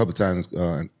a couple of times.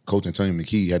 Coach Antonio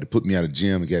McKee had to put me out of the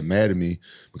gym and get mad at me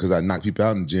because I knock people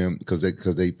out in the gym because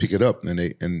they pick it up and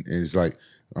it's like.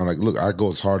 I'm like, look, I go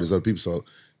as hard as other people, so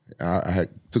I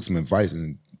took some advice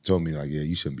and told me like, yeah,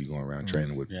 you shouldn't be going around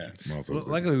training with motherfuckers. Well,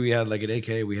 luckily, we had like at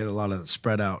AK, we had a lot of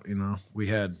spread out. You know, we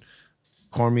had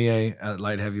Cormier at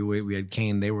light heavyweight, we had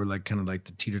Kane. They were like kind of like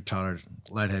the teeter-totter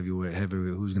light heavyweight.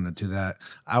 Who's gonna do that?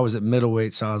 I was at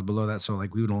middleweight, so I was below that. So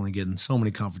like we would only get in so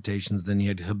many confrontations. Then you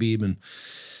had Habib and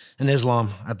Islam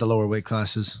at the lower weight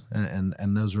classes, and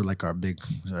those were like our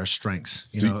strengths,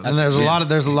 you know. And there's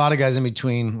a lot of guys in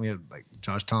between. We had like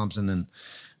Josh Thompson and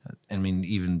I mean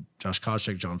even Josh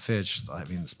Koscheck, John Fitch, I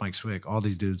mean Mike Swick, all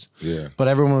these dudes. Yeah. But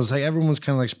everyone was kind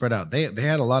of like spread out. They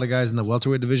had a lot of guys in the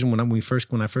welterweight division when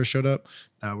I first showed up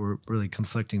that were really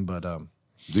conflicting. But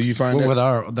do you find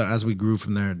as we grew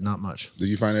from there, not much. Do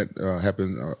you find that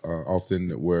happen often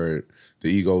where the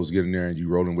egos get in there and you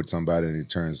rolling with somebody and it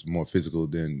turns more physical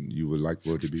than you would like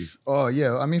for it to be? Oh,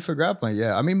 yeah. I mean, for grappling,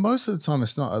 yeah. I mean, most of the time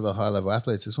it's not other high-level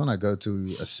athletes. It's when I go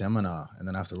to a seminar and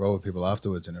then I have to roll with people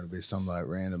afterwards and it'll be some like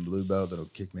random blue belt that'll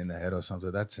kick me in the head or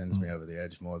something. That sends me over the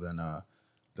edge more than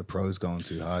the pros going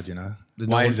too hard, you know?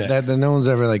 Why is that? No one's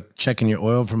ever like checking your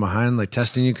oil from behind, like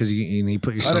testing you because you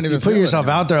put yourself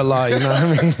out there a lot. You know what I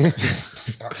mean?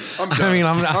 I'm done.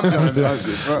 I'm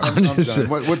done.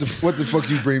 What the fuck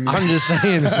you bring me? I'm just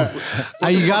saying,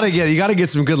 you gotta get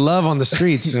some good love on the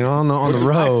streets, you know, on the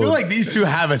road. I feel like these two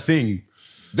have a thing.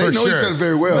 They know each other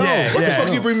very well. Yeah, what the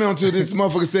fuck you bring me on to? This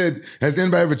motherfucker said, has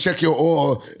anybody ever checked your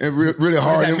oil and really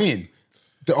hard? What does that mean?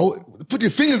 Put your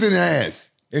fingers in the ass.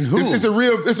 And who? It's a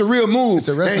real move. It's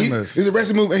a wrestling move. It's a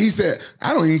wrestling move. And he said,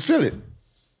 I don't even feel it.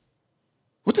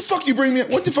 What the fuck you bring me?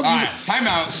 What the fuck? Time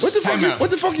out. What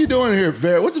the fuck you doing here,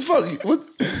 Bear? What the fuck?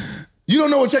 You don't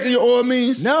know what checking your oil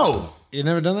means? No. You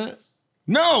never done that?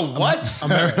 No,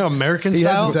 what? American He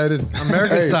style? hesitated.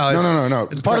 American Hey, style. no.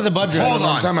 It's part of the butt drag. Hold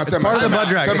on. Time out. Part of the butt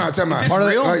drag. Time out. Part of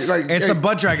the, Like, it's hey, the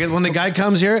butt drag. When the guy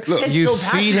comes here, He's you so feed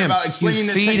passionate him. about You explaining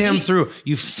this feed him technique. through.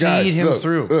 You feed Guys, him look,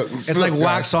 through. look, It's look, like guys.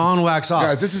 wax on, wax off.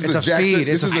 Guys, this is it's a Jackson. feed.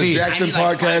 This It's is a a feed. Jackson I need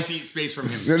like 5 podcast. feet space from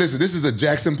him. Now listen, this is the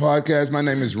Jackson podcast. My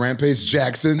name is Rampage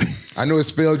Jackson. I know it's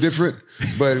spelled different,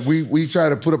 but we try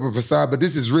to put up a facade, but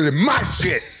this is really my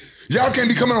shit. Y'all can't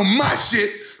be coming on my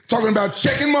shit talking about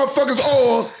checking motherfuckers'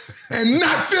 oil and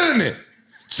not feeling it.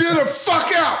 Chill the fuck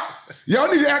out. Y'all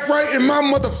need to act right in my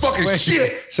motherfucking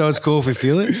shit. So it's cool if we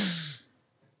feel it?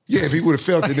 Yeah, if he would have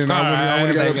felt it, then I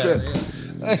wouldn't have got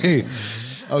upset. Hey.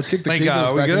 Oh, kick the Thank kingdoms God.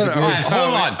 Are we back good? into All gear. right.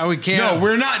 Hold on. Are we can't? No,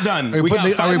 we're not done. we We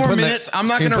putting got the- are 5 we more putting the- minutes. I'm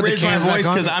not can we going to put the raise my cans back voice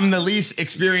on? because I'm the least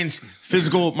experienced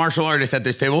physical martial artist at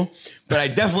this table. But I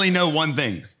definitely know one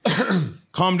thing.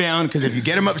 Calm down, because if you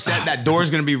get him upset, that door's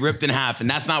going to be ripped in half, and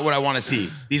that's not what I want to see.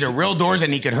 These are real doors,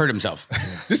 and he could hurt himself.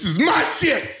 This is my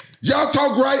shit. Y'all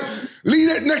talk right. Leave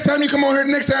it. Next time you come on here,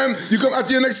 next time you come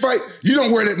after your next fight, you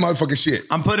don't wear that motherfucking shit.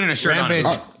 I'm putting a shirt Rampage.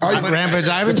 on him. Rampage.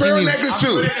 I haven't The seen pearl you. necklace I'm too.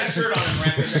 putting a shirt on him,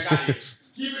 Rampage. I got you.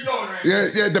 Keep it going,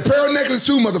 Rampage. Yeah, the pearl necklace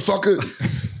too,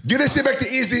 motherfucker. Get that shit back to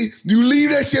Izzy. You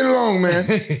leave that shit alone, man.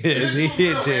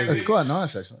 It's quite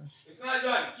nice, actually. It's not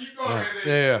done. Keep going, Rampage.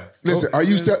 Yeah. Listen, are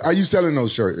you selling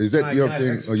those shirts? Is that your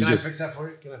thing, or you just? that for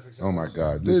you? Can I fix that? Oh my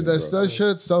god, Dude, listen, bro. those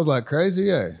shirts sold like crazy,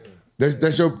 yeah.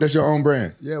 That's your own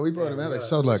brand. Yeah, we brought them out. They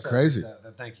sold like crazy.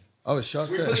 Thank you. I was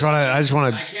shocked. We at put- it. I just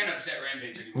want I to. can't upset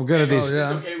Rampage anymore. We're good at these. Oh,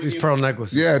 yeah. Okay with These you? pearl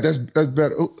necklaces. Yeah, that's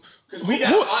better. Ooh. Because we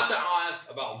got a lot to ask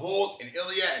about Volk and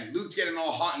Ilya, and Luke's getting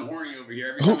all hot and horny over here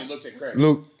every time he looks at Craig.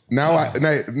 Luke, now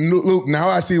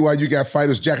I see why you got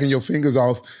fighters jacking your fingers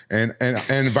off and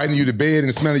inviting you to bed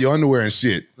and smelling your underwear and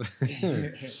shit.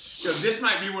 Yo, this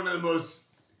might be one of the most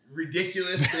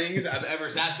ridiculous things I've ever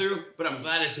sat through, but I'm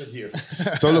glad it's with you.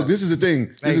 So look, this is the thing.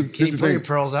 Hey, This can is you the put your thing.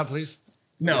 pearls out, please?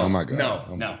 No, Oh my God. no,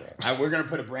 Oh my no. We're gonna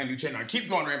put a brand new chain on. Keep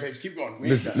going, Rampage. Keep going. We ain't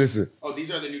Listen, done. listen. Oh, these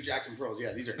are the new Jackson Pros.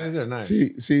 Yeah, these are nice. These are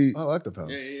nice. See. I like the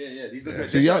pals. Yeah. These look good.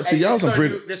 See, y'all some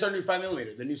pretty- This is our new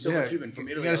 5mm, the new silver Cuban from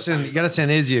Italy. You gotta send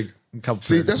Izzy a couple.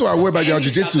 See, that's why I worry about y'all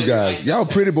jiu-jitsu guys. Y'all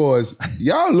pretty boys.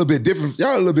 Y'all a little bit different.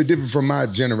 Y'all a little bit different from my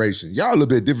generation. Y'all a little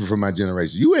bit different from my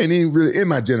generation. You ain't even really in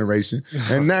my generation.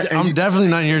 And I'm you, definitely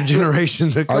not in your generation.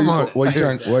 But come on. What you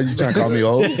trying to call me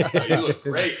old? You look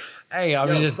great. Hey, I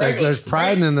mean, Yo, just Craig there's looks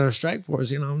pride great. in their strike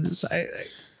force. You know, I'm just saying.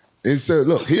 And so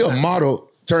look, he a model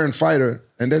turned fighter,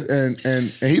 and that's and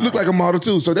he looked like a model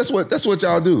too. So that's what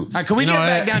y'all do. All right, can we You get know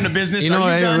back what? down to business? You know,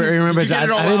 Are you done? remember, Did you get it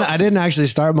all out? I didn't actually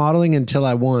start modeling until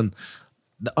I won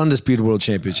the undisputed world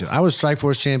championship. I was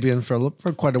Strikeforce champion for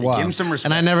quite a while. give him some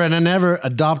respect. And I never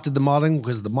adopted the modeling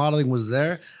because the modeling was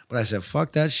there. But I said,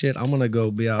 fuck that shit. I'm gonna go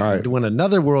be out All right. and win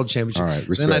another world championship. All right, Then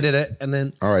respect. I did it, and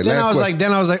then All right, then last I was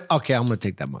question. like, okay, I'm gonna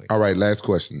take that money. All right, last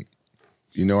question.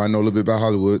 You know, I know a little bit about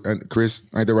Hollywood. And Chris,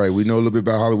 ain't that right? We know a little bit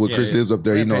about Hollywood. Chris lives up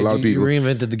there. He know a lot of people. You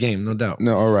reinvented the game, no doubt.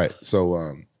 No, all right.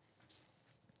 So,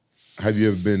 have you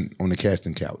ever been on the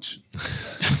casting couch?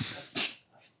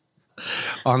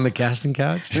 On the casting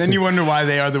couch. And then you wonder why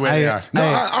they are the way they are. No,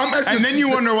 I'm asking. And then you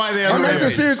wonder why they are I'm the way asking a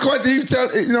they are. serious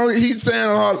question. He's saying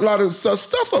a lot of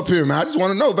stuff up here, man. I just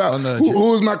want to know about On the-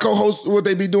 who is my co-host. What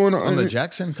they be doing On the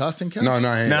Jackson casting couch? No,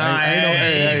 I ain't. No,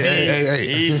 Hey.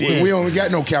 easy. We don't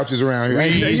got no couches around here.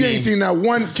 You Easy. ain't seen not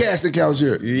one casting couch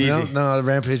here. No,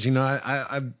 Rampage. You know,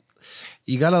 I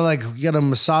you gotta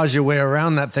massage your way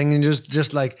around that thing and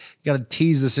just like you gotta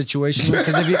tease the situation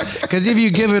because if you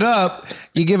give it up,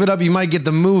 you might get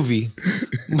the movie.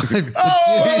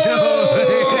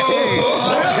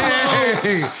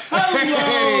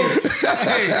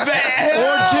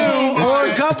 Or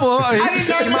a couple.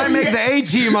 You might make the A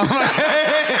team. I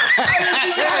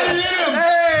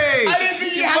didn't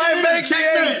think you had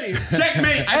it in him.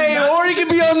 Checkmate. Hey, or you could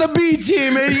be on the B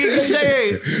team and you can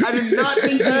say, I did not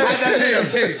think you had that in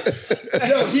him.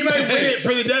 Yo, he might win it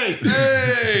for the day.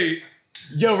 Hey.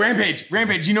 Yo,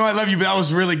 Rampage, you know I love you, but that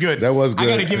was really good. That was good.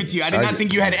 I gotta give it to you. I did not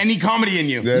think you had any comedy in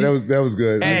you. Yeah, that was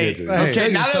good. Hey,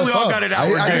 okay, now that we all got it out,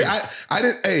 we're good. I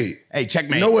didn't. Hey,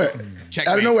 checkmate. Nowhere. Checkmate.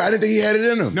 Out of nowhere. I didn't think he had it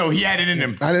in him. No, he had it in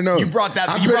him. I didn't know. You brought that.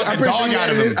 I'm You brought the pretty dog sure he out had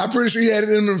of it him. in- I'm pretty sure he had it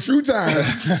in him a few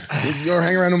times. You're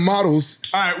hanging around the models.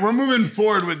 All right, we're moving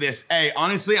forward with this. Hey,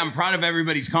 honestly, I'm proud of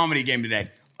everybody's comedy game today.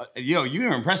 Yo, you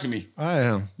are impressing me. I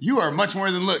am. You are much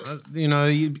more than looks. You know,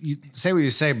 you say what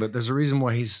you say, but there's a reason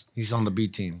why he's on the B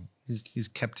team. He's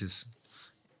kept his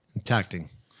intacting.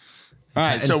 All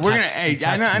right, so we're gonna. Hey,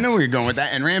 I know where you're going with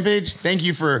that. And Rampage, thank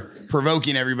you for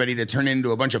provoking everybody to turn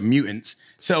into a bunch of mutants.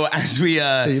 So as we,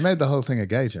 So you made the whole thing a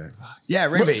gay joke. yeah,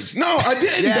 Rampage. No, I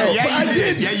didn't. though. Yeah, I you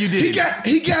did. Yeah, you did.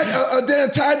 He got a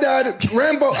damn tie-dyed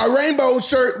rainbow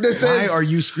shirt that says. Why are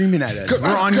you screaming at us? We're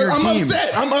on your team.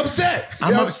 I'm upset.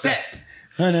 I'm upset.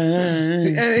 And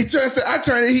I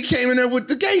turned it. He came in there with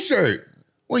the gay shirt.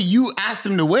 Well, you asked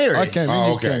him to wear it. I came in. Oh,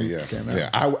 you okay, came yeah.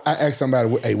 out. I asked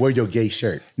somebody, hey, wear your gay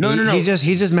shirt. No. He's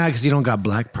just mad because you don't got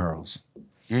black pearls.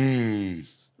 You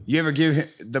ever give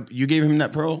him you gave him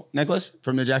that pearl necklace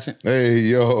from the Jackson? Hey,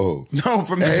 yo. No,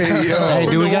 from the Hey, yo.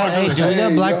 Hey, do we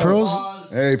got black pearls?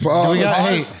 Hey,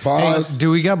 pause. Pause.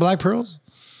 Do we got black pearls?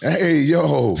 Hey,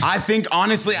 yo. I think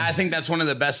honestly, that's one of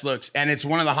the best looks, and it's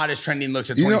one of the hottest trending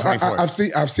looks of You know,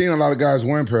 2024. I've seen a lot of guys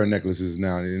wearing pearl necklaces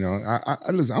now. You know,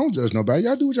 I listen. I don't judge nobody.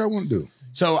 Y'all do what y'all want to do.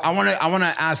 So I want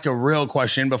to ask a real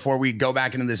question before we go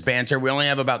back into this banter. We only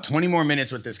have about 20 more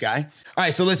minutes with this guy. All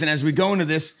right, so listen, as we go into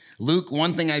this, Luke,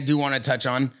 one thing I do want to touch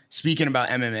on, speaking about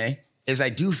MMA, is I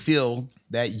do feel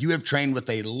that you have trained with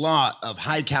a lot of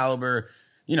high caliber,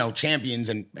 champions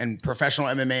and professional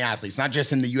MMA athletes, not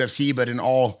just in the UFC, but in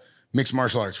all mixed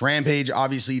martial arts. Rampage,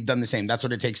 obviously, you've done the same. That's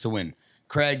what it takes to win.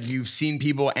 Craig, you've seen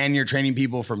people and you're training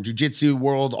people from jiu-jitsu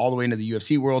world all the way into the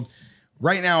UFC world.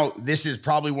 Right now, this is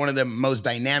probably one of the most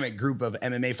dynamic group of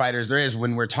MMA fighters there is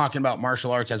when we're talking about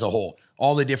martial arts as a whole,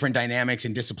 all the different dynamics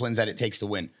and disciplines that it takes to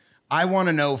win. I want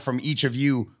to know from each of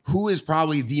you, who is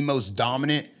probably the most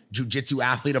dominant jiu-jitsu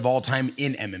athlete of all time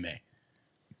in MMA?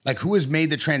 Like, who has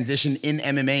made the transition in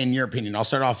MMA in your opinion? I'll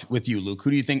start off with you, Luke. Who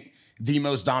do you think the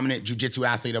most dominant jiu-jitsu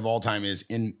athlete of all time is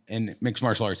in mixed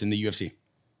martial arts in the UFC?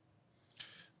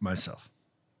 Myself.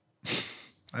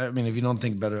 I mean, if you don't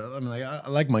think better, I mean, I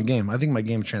like my game. I think my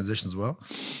game transitions well.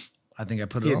 I think I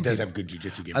put it on. It does people. have good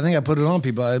jiu-jitsu game. I think I put it on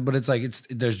people, but it's like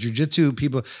there's jiu-jitsu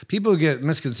people. People get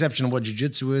misconception of what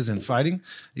jiu-jitsu is and fighting.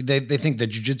 They think that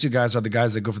jiu-jitsu guys are the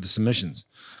guys that go for the submissions.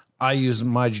 I use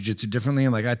my jiu-jitsu differently,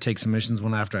 and like I take submissions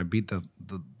after I beat the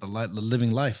living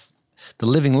life. The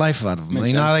living life out of them.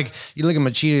 Makes sense. Like you look at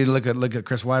Machida, look at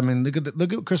Chris Weidman.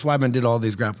 Look at Chris Weidman did all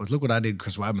these grapplers. Look what I did to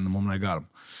Chris Weidman the moment I got him.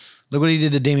 Look what he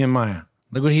did to Damian Maia.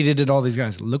 Look what he did to all these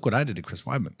guys. Look what I did to Chris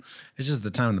Weidman. It's just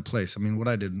the time and the place. I mean, what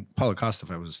I did, Paulo Costa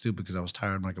fight was stupid because I was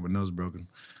tired, like my nose broken.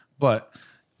 But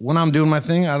when I'm doing my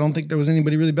thing, I don't think there was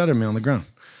anybody really better than me on the ground.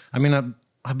 I mean,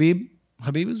 Habib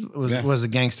was a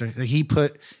gangster.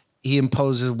 He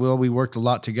imposed his will. We worked a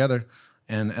lot together.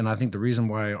 And I think the reason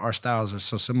why our styles are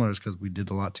so similar is because we did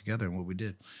a lot together and what we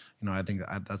did. I think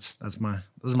those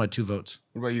are my 2 votes.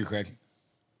 What about you, Craig?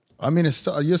 I mean,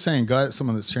 you're saying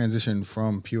someone that's transitioned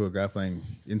from pure grappling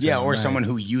into or MMA. someone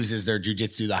who uses their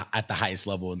jiu-jitsu at the highest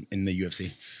level in the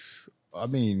UFC. I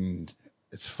mean,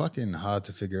 it's fucking hard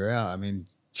to figure out. I mean,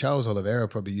 Charles Oliveira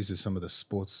probably uses some of the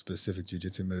sports-specific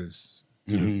jiu-jitsu moves.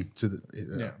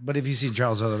 But if you see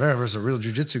Charles Oliveira versus a real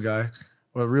jiu-jitsu guy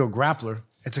or a real grappler,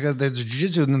 it's because there's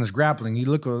jiu-jitsu and then there's grappling. You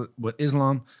look at what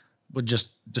Islam would just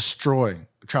destroy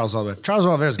Charles Oliveira. Charles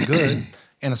Oliveira is good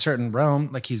in a certain realm,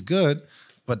 like he's good,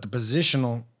 but the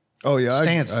positional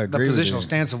stance, I agree the with positional you.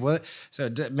 stance of so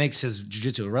it makes his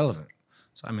jiu-jitsu irrelevant.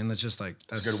 So I mean, that's just like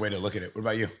That's a good way to look at it. What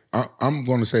about you? I'm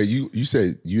going to say you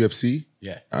said UFC.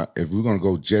 Yeah. If we're going to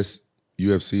go just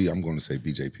UFC, I'm going to say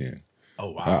BJ Penn.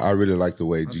 Oh wow. I really like the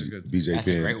way BJ That's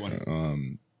Penn. a great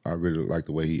one. I really like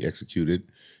the way he executed,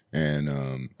 and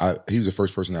he was the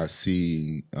first person I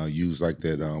seen use like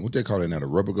that. What they call it now, the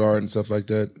rubber guard and stuff like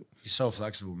that. he's so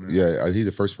flexible, man. Yeah, he's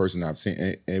the first person I've seen,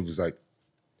 and it was like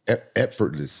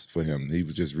effortless for him. It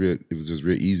was just real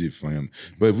easy for him.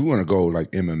 But if we want to go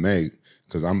like MMA,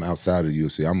 because I'm outside of the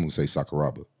UFC, I'm gonna say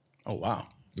Sakuraba. Oh wow.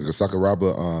 Because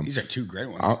Sakuraba, These are 2 great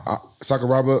ones.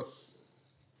 Sakuraba.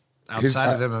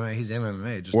 Outside of MMA, he's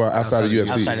MMA. Just Outside of UFC.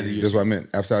 Outside of the UFC. That's what I meant.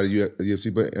 Outside of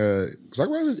UFC. But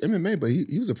Sakuraba is MMA, but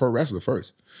he was a pro wrestler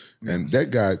first. And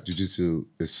that guy, jiu-jitsu,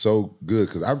 is so good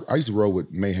because I used to roll with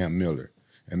Mayhem Miller.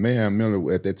 And Mayhem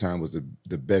Miller at that time was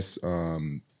the best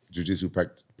jiu-jitsu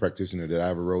practitioner that I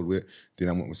ever rolled with. Then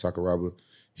I went with Sakuraba.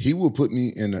 He would put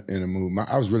me in a move.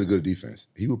 I was really good at defense.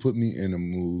 He would put me in a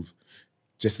move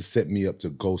just to set me up to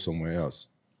go somewhere else.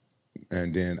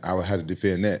 And then I would have to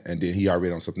defend that, and then he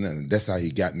already on something else. And that's how he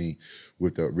got me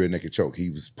with the rear naked choke. He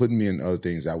was putting me in other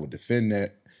things. I would defend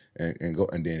that and go,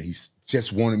 and then he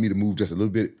just wanted me to move just a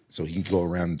little bit so he can go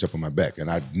around and jump on my back. And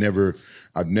I've never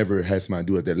had somebody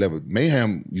do it at that level.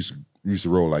 Mayhem used to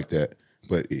roll like that,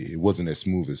 but it wasn't as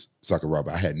smooth as Sakuraba.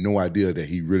 I had no idea that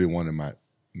he really wanted my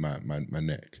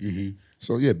neck. Mm-hmm.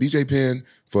 So yeah, BJ Penn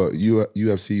for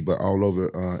UFC, but all over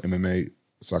MMA.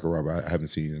 Sakuraba, I haven't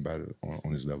seen anybody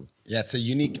on his level. Yeah, it's a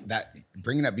unique that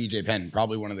bringing up BJ Penn,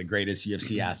 probably one of the greatest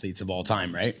UFC athletes of all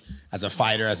time, right? As a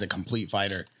fighter, as a complete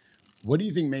fighter. What do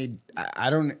you think made?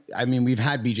 I mean, we've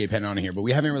had BJ Penn on here, but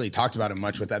we haven't really talked about him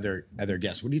much with other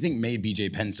guests. What do you think made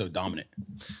BJ Penn so dominant?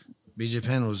 BJ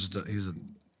Penn he's a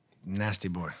nasty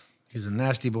boy. He's a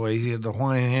nasty boy. He had the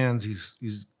Hawaiian hands.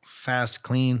 He's fast,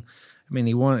 clean. I mean,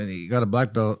 he got a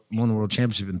black belt, won the world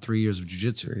championship in 3 years of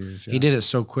jiu-jitsu. Yeah. He did it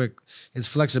so quick. His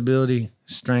flexibility,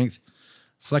 strength.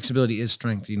 Flexibility is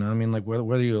strength, you know what I mean? Like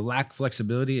whether you lack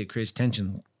flexibility, it creates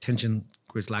tension. Tension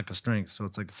creates lack of strength. So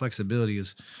it's like the flexibility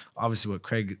is obviously what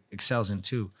Craig excels in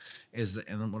too.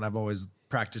 And what I've always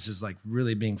practiced is like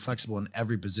really being flexible in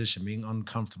every position, being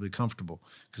uncomfortably comfortable.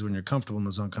 Because when you're comfortable in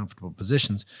those uncomfortable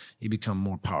positions, you become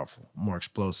more powerful, more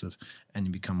explosive, and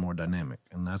you become more dynamic.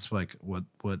 And that's like what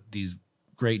these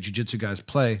great jiu-jitsu guys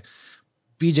play.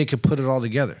 BJ could put it all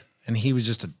together. And he was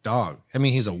just a dog. I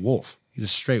mean, he's a wolf. He's a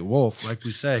straight wolf, like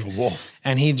we say. A wolf.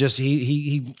 And he I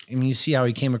mean, you see how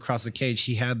he came across the cage.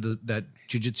 He had that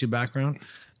jiu-jitsu background,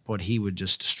 but he would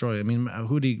just destroy. I mean,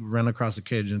 who'd he run across the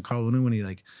cage? And Carl Lunu when he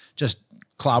like just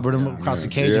clobbered him across the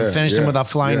cage and finished him with a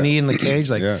flying knee in the cage.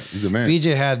 Like, he's a man.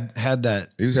 BJ had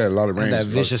that. He's had a lot of range. That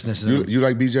viciousness. You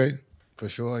like BJ? For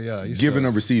sure, yeah. Giving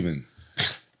or receiving?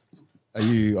 Are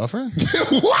you offering?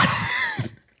 What?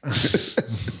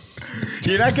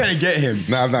 You're not gonna get him.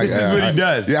 No, I'm not. This is what he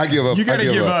does. Yeah, I give up. You gotta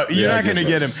give up. You're not gonna up.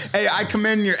 get him. Hey, I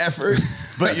commend your effort,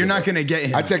 but you're not gonna get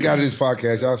him. I check out of this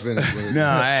podcast. Y'all finished. No,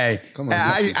 hey. Come on.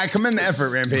 I commend the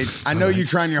effort, Rampage. I know you're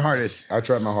trying your hardest. I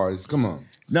tried my hardest. Come on.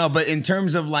 No, but in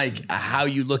terms of like how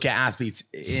you look at athletes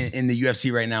in the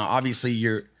UFC right now, obviously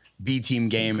your B team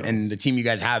game and the team you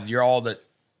guys have, you're all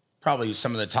probably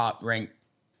some of the top ranked,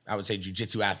 I would say,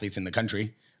 jiu-jitsu athletes in the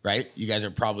country, right? You guys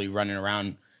are probably running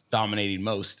around dominating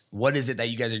most. What is it that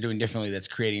you guys are doing differently that's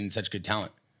creating such good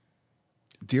talent?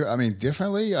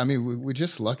 Differently. I mean, we're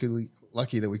just lucky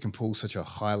that we can pull such a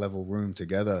high level room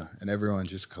together and everyone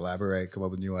just collaborate, come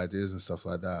up with new ideas and stuff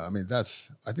like that. I mean,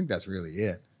 I think that's really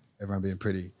it. Everyone being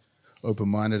pretty open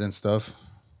minded and stuff,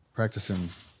 practicing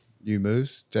new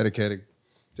moves, dedicated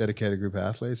group of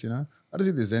athletes. You know, I don't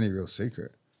think there's any real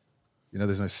secret. You know,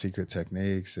 there's no secret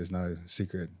techniques. There's no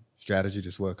secret strategy.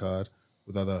 Just work hard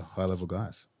with other high level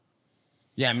guys.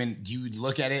 Yeah, I mean, do you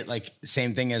look at it like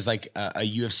same thing as like a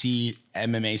UFC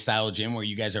MMA style gym where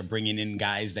you guys are bringing in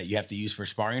guys that you have to use for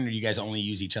sparring, or do you guys only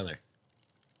use each other?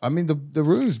 I mean, the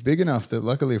room's big enough that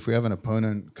luckily if we have an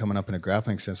opponent coming up in a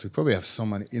grappling sense, we probably have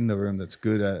someone in the room that's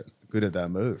good at that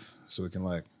move. So we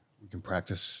can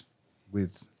practice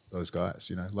with those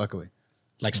guys, you know, luckily.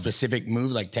 Like specific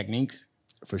move, like techniques?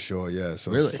 For sure, yeah.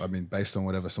 So really? I mean, based on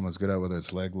whatever someone's good at, whether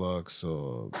it's leg locks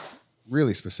or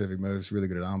really specific moves, really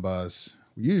good at arm bars,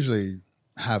 we usually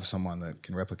have someone that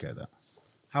can replicate that.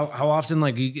 How often,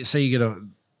 like, you say you get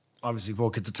obviously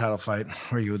Volk gets a title fight,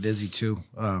 or you with Izzy too.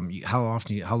 How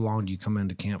long do you come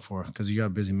into camp for? Because you got a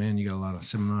busy man, you got a lot of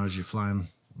seminars, you're flying,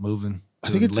 moving. I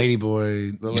think it's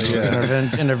Ladyboy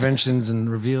interventions and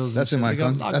reveals. That's in my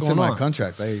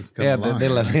contract. They come along.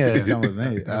 They come with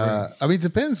me. I mean, it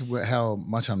depends how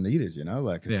much I'm needed. You know,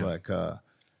 like it's like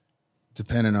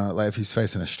depending on like if he's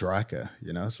facing a striker,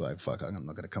 you know, it's like fuck, I'm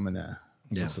not gonna come in there.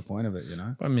 Yeah. What's the point of it, you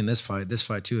know? I mean, this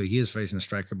fight too, he is facing a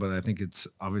striker, but I think it's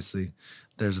obviously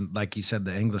there's, like you said,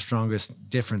 the strongest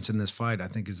difference in this fight, I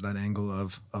think, is that angle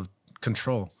of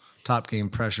control, top game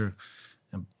pressure,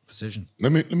 and position.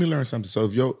 Let me learn something. So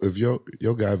if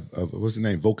your guy, what's his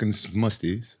name,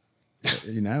 Volkanovski,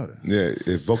 you nailed it.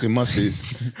 Yeah, if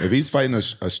Volkanovski, if he's fighting a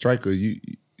striker,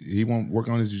 he won't work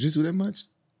on his jiu-jitsu that much?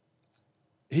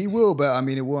 He will, but I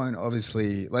mean, it won't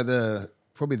obviously, like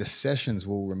probably the sessions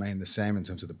will remain the same in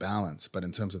terms of the balance, but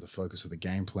in terms of the focus of the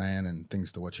game plan and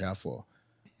things to watch out for.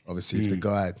 Obviously, if the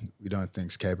guy we don't think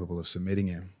is capable of submitting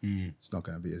him, it's not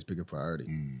going to be as big a priority.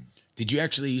 Did you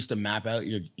actually used to map out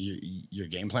your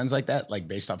game plans like that, like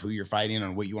based off who you're fighting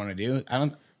and what you want to do?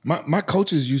 My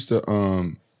coaches used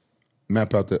to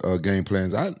map out the game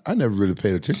plans. I never really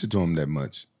paid attention to them that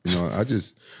much. You know, I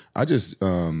just,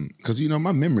 because you know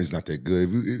my memory's not that good.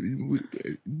 If we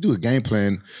do a game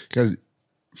plan,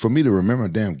 for me to remember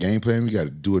a damn game plan, we got to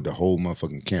do it the whole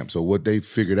motherfucking camp. So what they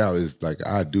figured out is like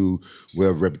I do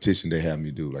whatever repetition they have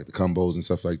me do, like the combos and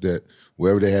stuff like that.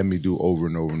 Wherever they had me do over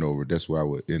and over and over, that's what I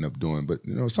would end up doing. But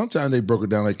you know, sometimes they broke it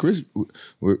down, like Chris,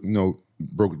 you know,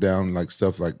 broke it down like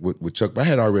stuff like with Chuck. But I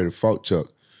had already fought Chuck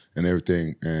and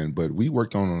everything, but we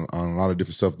worked on a lot of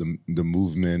different stuff, the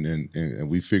movement, and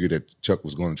we figured that Chuck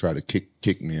was going to try to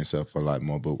kick me and stuff a lot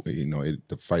more. But you know,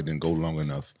 the fight didn't go long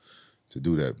enough to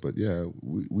do that. But yeah,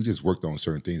 we just worked on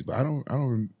certain things. But I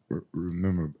don't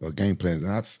remember game plans.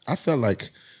 And I felt like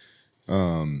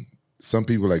some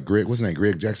people like Greg, what's his name,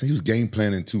 Greg Jackson, he was game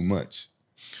planning too much.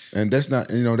 And that's not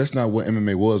what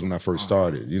MMA was when I first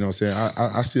started. You know what I'm saying?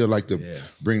 I still like to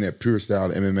bring that pure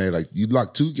style of MMA. Like you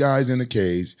lock two guys in the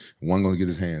cage, one gonna get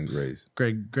his hands raised.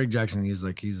 Greg Jackson,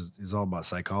 he's all about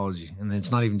psychology. And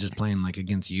it's not even just playing like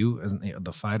against you as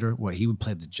the fighter. What he would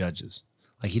play the judges.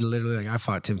 Like he literally, like I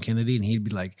fought Tim Kennedy and he'd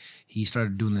be like, he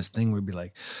started doing this thing where he'd be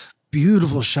like,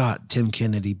 beautiful shot, Tim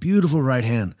Kennedy, beautiful right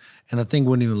hand. And the thing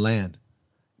wouldn't even land.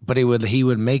 But he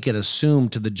would make it assume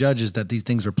to the judges that these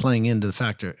things were playing into the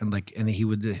factor, and he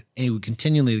would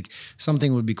continually, like,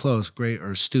 something would be close, great,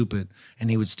 or stupid,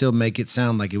 and he would still make it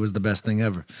sound like it was the best thing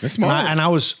ever. That's smart. And I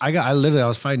was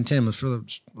fighting Tim. It was for the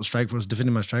Strikeforce,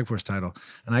 defending my Strikeforce title,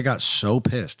 and I got so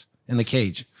pissed in the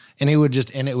cage, and it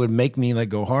would make me like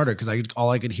go harder because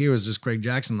all I could hear was just Greg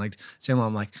Jackson like saying,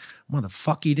 "I'm like,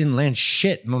 motherfucker, you didn't land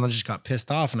shit," and I just got pissed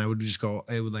off, and I would just go,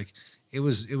 It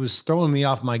was throwing me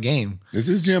off my game. Is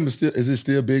this gym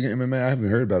still big in MMA? I haven't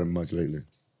heard about him much lately.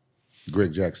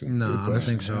 Greg Jackson. No, I don't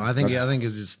think so. I think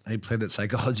it's just he played that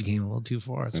psychology game a little too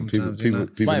far sometimes.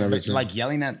 People like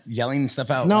yelling stuff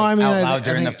out. No, like, I mean out loud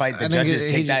during the fight. The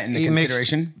judges take that into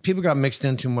consideration. People got mixed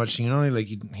in too much. You know, like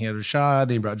he had Rashad,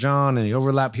 then he brought John, and he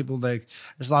overlapped people. Like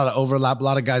there's a lot of overlap. A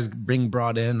lot of guys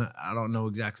brought in. I don't know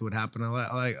exactly what happened.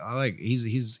 I like. He's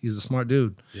a smart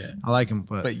dude. Yeah, I like him.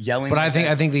 But yelling. But I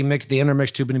think they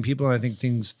intermixed too many people, and I think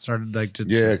things started like to.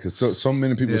 Yeah, because so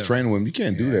many people was training with him. You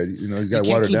can't do that. You know, you got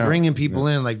watered down. Bringing people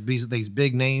in like these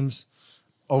big names,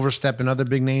 overstepping other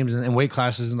big names and weight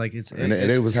classes, and like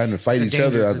they was having to fight each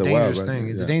other out the wild. Right?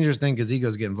 It's a dangerous thing because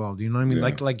egos get involved. You know what I mean?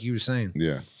 Yeah. Like you were saying.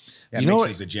 Yeah. You know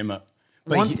what? The gym up.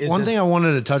 One thing I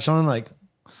wanted to touch on, like,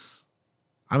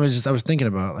 I was thinking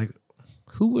about, like,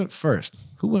 who went first?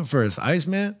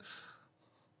 Iceman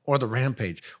or the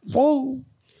Rampage? Whoa.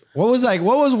 What was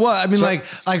what? I mean, so,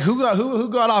 who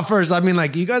got off first? I mean,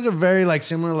 like, you guys are very like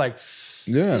similar. Like,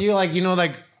 yeah, you like, you know,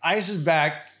 like Ice is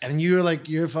back, and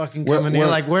you're fucking coming in.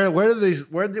 Like, where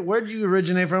did you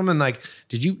originate from? And like,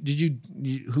 did you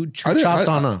who chopped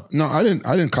on him? No, I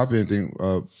didn't copy anything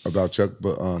about Chuck,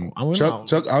 but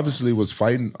Chuck obviously was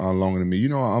fighting longer than me. You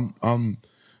know, I'm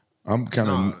kind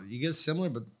of you get similar,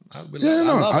 but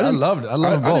I loved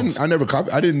both. I never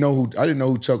copied. I didn't know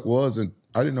who Chuck was, and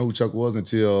I didn't know who Chuck was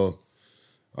until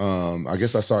I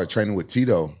guess I started training with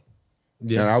Tito.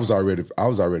 Yeah, and I was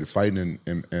already fighting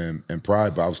in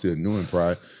Pride, but I was still new in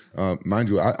Pride. Mind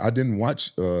you, I didn't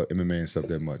watch MMA and stuff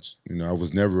that much. You know, I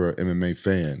was never an MMA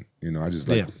fan. You know, I just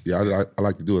like I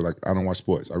like to do it. Like I don't watch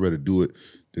sports. I'd rather do it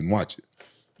than watch it.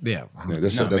 Yeah,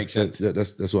 makes sense.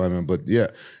 That's what I mean. But yeah,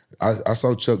 I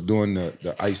saw Chuck doing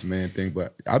the Iceman thing,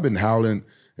 but I've been howling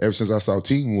ever since I saw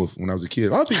Teen Wolf when I was a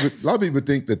kid. A lot of people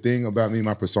think the thing about me,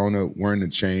 my persona, wearing the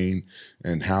chain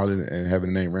and howling and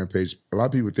having the name Rampage. A lot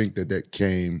of people think that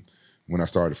came when I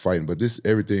started fighting, but it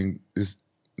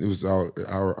was all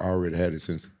I already had it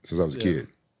since I was a kid.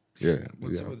 Yeah.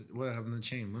 What happened to the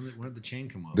chain? Where did the chain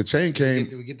come off? The chain came.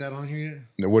 Did we get that on here yet?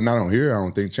 No, well, not on here. I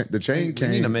don't think the chain came.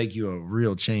 We need to make you a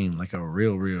real chain, like a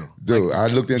real. Dude, like, I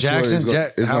looked into Jackson,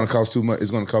 it. It's going to cost too much.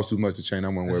 It's going to cost too much to chain. I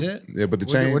want to wear. It? Yeah, but the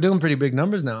chain. We're doing pretty big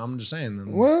numbers now. I'm just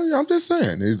saying. Well, yeah, I'm just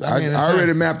saying. I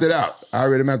already mapped it out.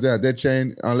 That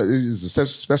chain is a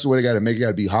special way they got to make it. Got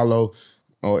to be hollow.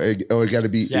 Or it got to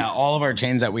be. Yeah, all of our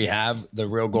chains that we have, the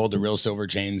real gold, the real silver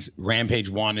chains, Rampage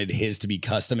wanted his to be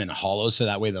custom and hollow so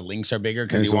that way the links are bigger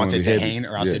because he wants it to hang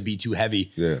or else it'd be too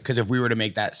heavy. Yeah. Because if we were to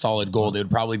make that solid gold, it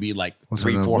would probably be like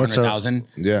 $300,000-$400,000.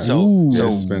 Yeah. So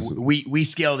we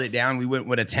scaled it down. We went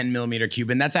with a 10 millimeter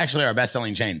Cuban. That's actually our best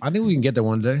selling chain. I think we can get there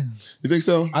one day. You think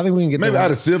so? I think we can get maybe there.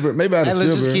 Out of silver. Maybe out of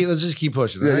silver. Let's just keep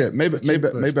pushing. Yeah, right? yeah.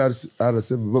 Maybe out of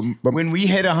silver. But when we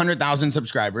hit 100,000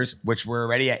 subscribers, which we're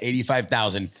already at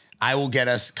 85,000. I will get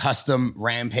us custom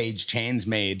Rampage chains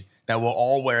made that we'll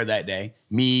all wear that day.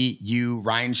 Me, you,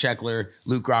 Ryan Sheckler,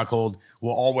 Luke Rockhold,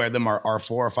 we'll all wear them. Our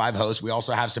 4 or 5 hosts. We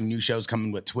also have some new shows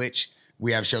coming with Twitch.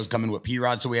 We have shows coming with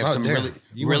P-Rod. So we have some really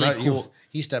cool.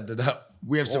 He stepped it up.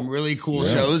 We have some really cool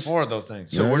shows. 4 of those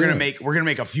things. So we're gonna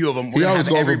make a few of them. We're gonna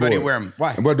have everybody wear them.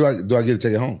 Why? But do I get to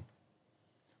take it home?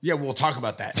 Yeah, we'll talk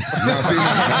about that.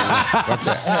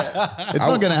 It's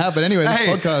not going to happen anyway. This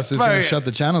podcast is going to shut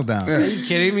the channel down. Are you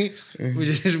kidding me? We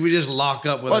just lock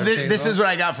up with. Well, this is what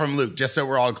I got from Luke, just so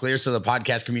we're all clear, so the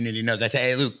podcast community knows. I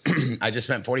say, hey, Luke, I just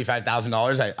spent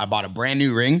 $45,000. I bought a brand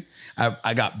new ring.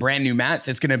 I got brand new mats.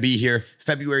 It's going to be here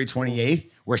February 28th.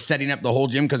 We're setting up the whole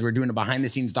gym because we're doing a behind the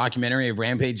scenes documentary of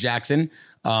Rampage Jackson.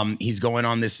 He's going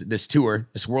on this tour,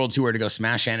 this world tour to go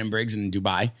smash Shannon Briggs in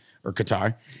Dubai or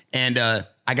Qatar, and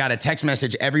I got a text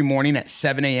message every morning at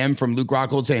 7 a.m. from Luke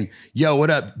Rockhold saying, yo, what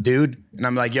up, dude? And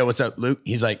I'm like, yo, what's up, Luke?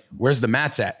 He's like, where's the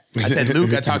mats at? I said,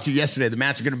 Luke, I talked to you yesterday. The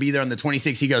mats are going to be there on the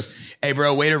 26th. He goes, hey,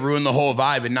 bro, way to ruin the whole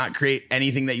vibe and not create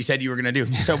anything that you said you were going to do.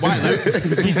 So why, Luke?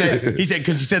 He said,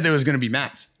 because you said there was going to be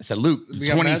mats. I said, Luke,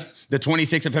 the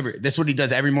 26th of February. This is what he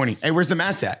does every morning. Hey, where's the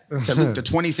mats at? I said, Luke, the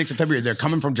 26th of February, they're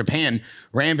coming from Japan.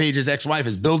 Rampage's ex-wife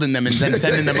is building them and then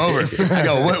sending them over. I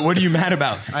go, what are you mad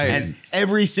about? And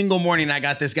every single morning I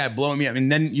got this guy blowing me up.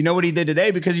 And then you know what he did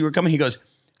today because you were coming? He goes,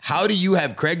 how do you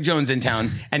have Craig Jones in town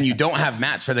and you don't have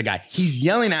mats for the guy? He's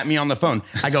yelling at me on the phone.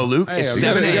 I go, Luke, it's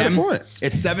 7 a.m.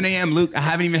 It's 7 a.m., Luke. I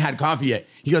haven't even had coffee yet.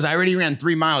 He goes, I already ran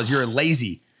 3 miles. You're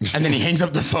lazy. And then he hangs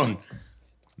up the phone.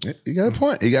 You got a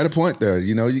point. You got a point there.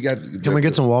 You know, you got. Can we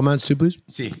get some wall mats too, please?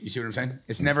 See, you see what I'm saying?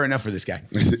 It's never enough for this guy.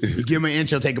 You give him an inch,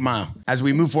 he'll take a mile. As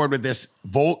we move forward with this,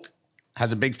 Volk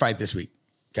has a big fight this week.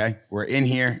 Okay, we're in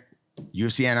here,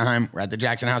 UFC Anaheim. We're at the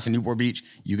JAXXON House in Newport Beach.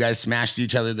 You guys smashed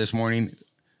each other this morning.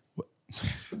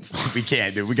 We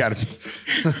can't, dude. We gotta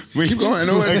keep going.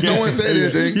 No one said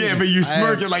anything. Yeah, but you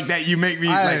smirk it like that. You make me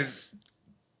like.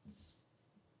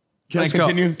 Can I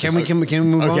continue? Can we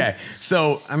move on? Okay.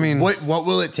 So, I mean, what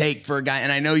will it take for a guy?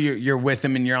 And I know you're with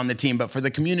him and you're on the team, but for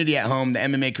the community at home, the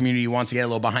MMA community wants to get a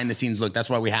little behind the scenes look. That's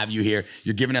why we have you here.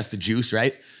 You're giving us the juice,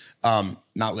 right?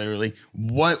 Not literally.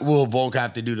 What will Volk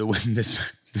have to do to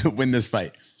win this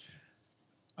fight?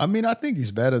 I mean, I think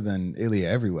he's better than Ilya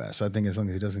everywhere. So I think as long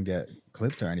as he doesn't get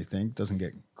clipped or anything, doesn't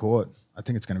get caught, I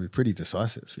think it's going to be pretty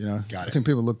decisive, you know? I think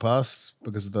people look past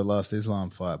because of the last Islam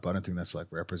fight, but I don't think that's like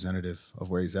representative of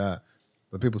where he's at.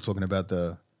 But people talking about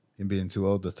him being too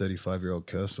old, the 35-year-old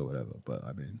curse or whatever. But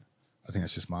I mean, I think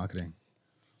that's just marketing.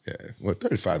 Yeah, well,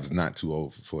 35 is not too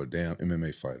old for a damn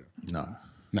MMA fighter.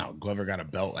 No, Glover got a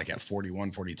belt like at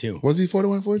 41, 42. Was he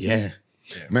 41, 42? Yeah.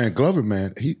 Man, Glover,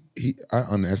 man, I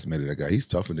underestimated that guy. He's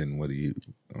tougher than what he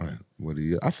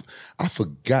is. I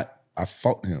forgot I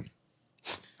fought him.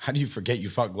 How do you forget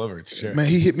you fought Glover? Sure. Man,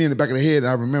 he hit me in the back of the head, and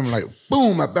I remember like,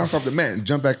 boom, I bounced off the mat and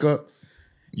jumped back up.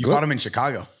 You fought him in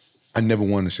Chicago. I never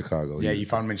won in Chicago. Yeah, you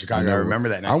fought him in Chicago. I remember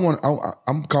that now.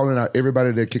 I'm calling out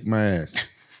everybody that kicked my ass,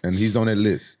 and he's on that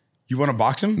list. You want to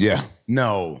box him? Yeah.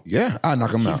 No. Yeah, I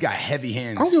knock him out. He's got heavy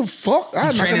hands. I don't give a fuck.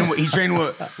 He's training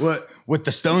with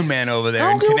the Stone Man over there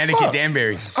in Connecticut,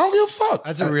 Danbury. I don't give a fuck.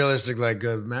 That's a realistic,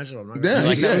 good matchup.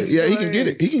 Yeah, he can get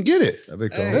it. He can get it. That'd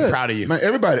be cool. I'm proud of you. Man,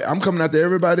 everybody, I'm coming out to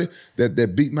everybody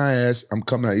that beat my ass. I'm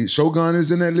coming out. Shogun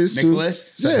is in that list too.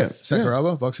 List? Yeah.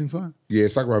 Sakuraba, boxing fight? Yeah,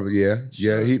 Sakuraba,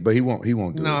 yeah. But he won't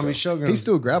do it. No, I mean, Shogun. He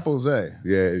still grapples, eh?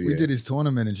 Yeah. We did his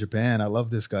tournament in Japan. I love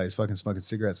this guy. He's fucking smoking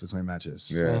cigarettes between matches.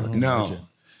 Yeah. No.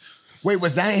 Wait,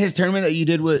 was that his tournament that you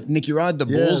did with Nicky Rod, the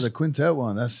Bulls? Yeah, the quintet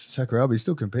one. That's Sakuraba. He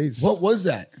still competes. What was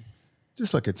that?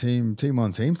 Just like a team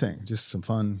on team thing. Just some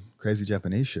fun, crazy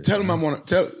Japanese shit. Tell him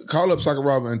call up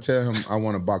Sakuraba and tell him I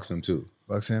want to box him too.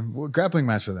 Box him? Well, grappling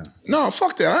match for them. No,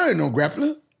 fuck that. I ain't no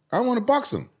grappler. I want to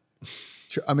box him.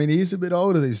 Sure. I mean, he's a bit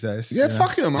older these days. Yeah,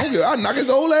 fuck him. I'll knock his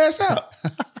old ass out.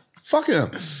 Fuck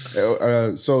him.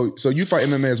 So you fight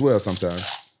MMA as well sometimes?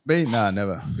 Me? Nah,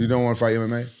 never. You don't want to fight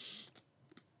MMA?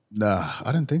 Nah,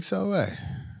 I don't think so.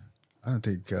 I don't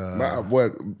think.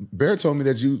 What Bear told me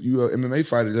that you an MMA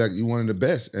fighter, like you one of the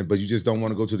best, but you just don't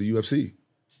want to go to the UFC.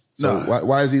 So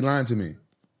why is he lying to me?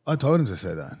 I told him to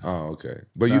say that. Oh, okay.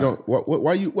 But you don't. What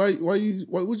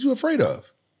was you afraid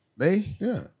of? Me?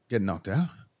 Yeah, getting knocked out.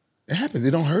 It happens.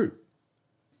 It don't hurt.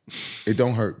 It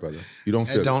don't hurt, brother. You don't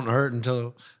feel it. It don't hurt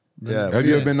until. Have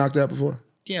you ever been knocked out before?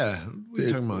 Yeah, what are you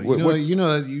talking about? You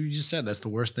know that you just said that's the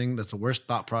worst thing. That's the worst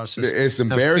thought process. It's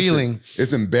embarrassing.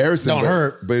 It's embarrassing. Don't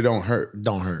hurt, but it don't hurt.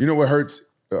 Don't hurt. You know what hurts?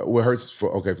 What hurts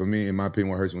for me, in my opinion,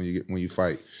 what hurts when you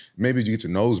fight? Maybe you get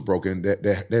your nose broken.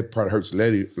 That part hurts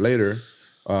later.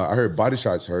 I heard body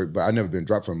shots hurt, but I never been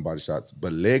dropped from body shots.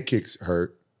 But leg kicks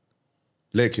hurt.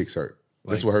 Leg kicks hurt.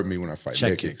 That's what hurt me when I fight.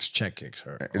 Check kicks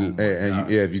hurt.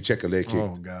 If you check a leg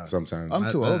kick, sometimes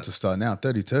I'm too old to start now.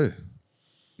 32.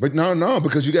 But no,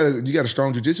 because you got a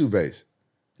strong jiu-jitsu base.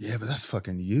 Yeah, but that's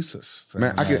fucking useless.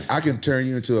 Man, I can turn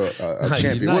you into a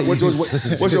champion.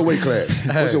 What's your weight class?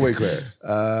 What's your weight class?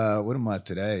 What am I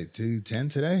today? 210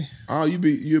 today? Oh, you'd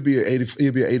be an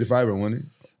 85er, wouldn't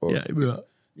he?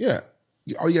 Yeah.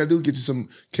 All you gotta do is get you some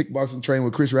kickboxing training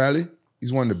with Chris Riley.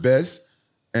 He's one of the best.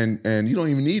 And you don't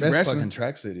even need Best wrestling. fucking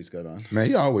tracksuit he's got on. Man,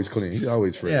 he always clean. He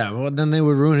always fresh. Yeah, well, then they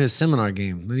would ruin his seminar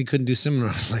game. Then he couldn't do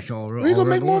seminars like all. Well, you gonna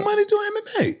make more money doing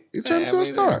MMA. You turn into a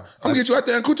star. I'm gonna get you out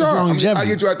there in Qatar. I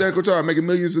get you out there in Qatar making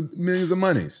millions of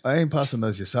monies. I ain't passing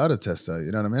those USADA tests though.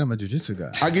 You know what I mean? I'm a jiu-jitsu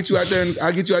guy. I get you out there in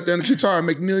Qatar and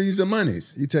make millions of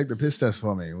monies. You take the piss test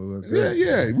for me.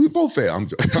 Yeah. We both fail. I'm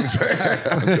saying.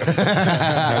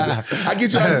 I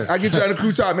get you out of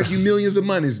Qatar, make you millions of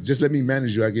monies. Just let me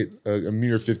manage you. I get a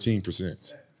mere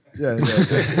 15%. Yeah. We got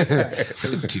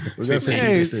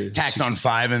 15%. Tax on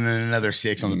 5 and then another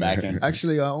 6 on the back end.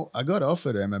 Actually, I got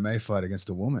offered an MMA fight against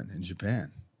a woman in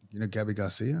Japan. You know Gabby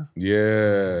Garcia?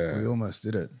 Yeah. We almost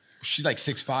did it. She's like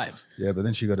 6'5". Yeah, but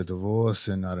then she got a divorce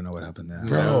and I don't know what happened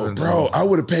there. Bro, I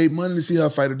would have paid money to see her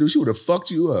fight a dude. She would have fucked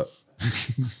you up.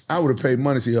 I would have paid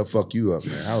money to see her fuck you up,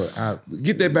 man. I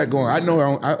get that back going. I know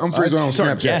I'm friends on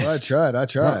Snapchat. I tried.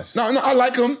 No, I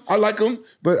like him,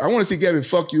 but I want to see Gabby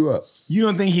fuck you up. You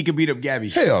don't think he could beat up Gabby?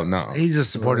 Hell no. He's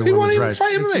just supporting He women's won't even rights.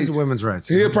 fight It's MMA. just women's rights.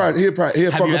 He'll fuck Have up you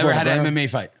on ever the had an ground. MMA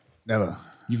fight? Never.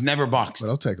 You've never boxed? But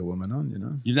I'll take a woman on, you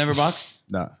know? You've never boxed?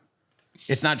 No.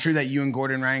 It's not true that you and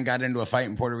Gordon Ryan got into a fight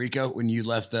in Puerto Rico when you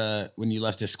left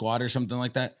his squad or something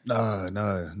like that?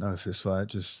 No fist fight,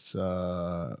 just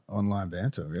online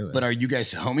banter, really. But are you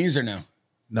guys homies or no?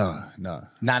 No.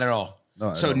 Not at all.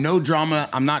 No, So no drama.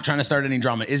 I'm not trying to start any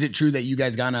drama. Is it true that you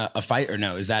guys got in a fight or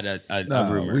no? Is that a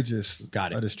rumor? We just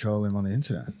Got it. I just troll him on the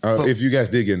internet. If you guys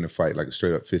did get in a fight, like a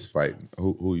straight up fist fight,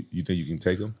 who you think you can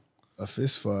take him? A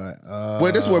fist fight.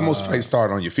 Well, that's where most fights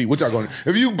start, on your feet. What y'all going to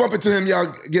If you bump into him,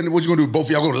 y'all getting what you gonna do? Both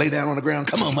of y'all gonna lay down on the ground?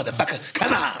 Come on, motherfucker.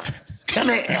 Come on. Come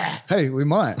here. Hey, we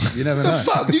might. You never know. The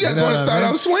fuck? You guys know want to what start I mean?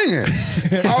 out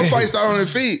swinging. All fights start on their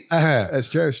feet.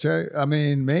 It's true. I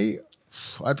mean, me,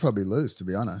 I'd probably lose, to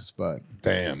be honest. But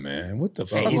Damn, man. What the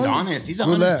fuck? Hey, he's honest. He's an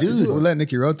we'll honest dude. We'll let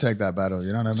Nicky Rod take that battle.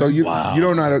 You know what I mean? So you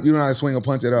don't know how to swing a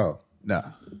punch at all? No.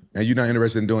 And you're not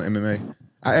interested in doing MMA?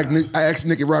 I asked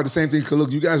Nicky Rod the same thing. Cause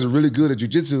look, you guys are really good at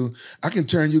jiu-jitsu. I can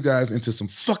turn you guys into some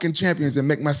fucking champions and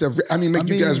make you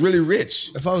guys really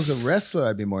rich. If I was a wrestler,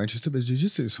 I'd be more interested. But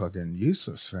jiu-jitsu is fucking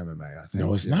useless for MMA, I think.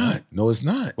 No, it's not. No, it's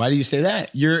not. Why do you say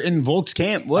that? You're in Volk's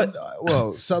camp. What?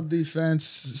 Well, sub-defense,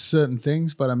 certain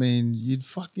things. But I mean, you'd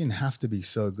fucking have to be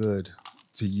so good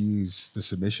to use the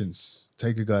submissions.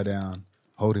 Take a guy down,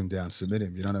 hold him down, submit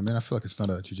him. You know what I mean? I feel like it's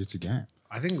not a jiu-jitsu game.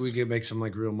 I think we could make some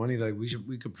like real money. Like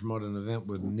we could promote an event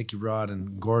with Nicky Rod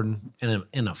and Gordon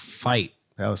in a fight.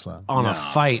 Power slam. On a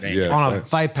fight. Yeah, on a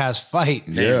fight past fight.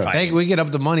 Yeah. I think we get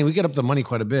up the money. We get up the money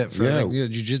quite a bit for Yeah.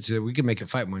 jiu-jitsu. We could make it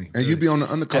fight money. And you'd be on the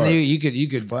undercard. And then you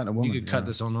could Fight a woman, you could cut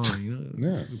this on, you know?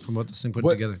 Yeah. We promote this thing, put it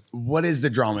together. What is the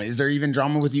drama? Is there even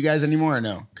drama with you guys anymore or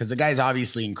no? Because the guy's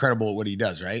obviously incredible at what he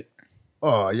does, right?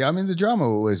 Oh, yeah. I mean, the drama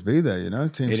will always be there, you know?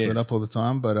 Teams It split is. up all the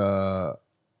time. But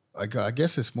I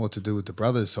guess it's more to do with the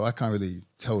brothers. So I can't really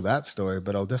tell that story.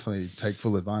 But I'll definitely take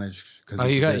full advantage. Oh,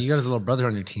 you got his little brother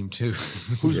on your team too.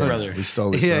 Who's brother? We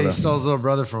stole his Yeah, brother. he stole his little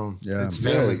brother from him. Yeah. It's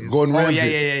Yeah, family. Gordon Oh, Ramsay.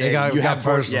 yeah. They got You have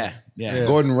personal. Yeah.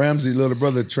 Gordon Ramsay, little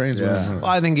brother, trains with him.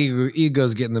 Well, I think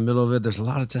egos get in the middle of it. There's a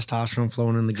lot of testosterone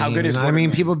flowing in the game. How good is you know? I Gordon, mean,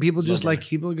 man? people just like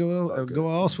people go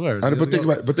elsewhere.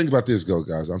 But think about this,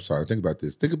 guys. I'm sorry. Think about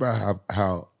this. Think about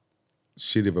how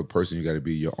shitty of a person you got to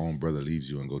be. Your own brother leaves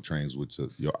you and go trains with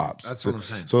your ops. That's what I'm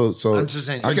saying. So I'm just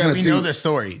saying. I Do kind of we see. know the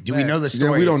story? Do we know the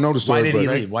story? Yeah, we don't know the story, Why did he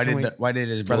but- leave? Why did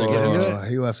his brother get into it?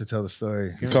 He will have to tell the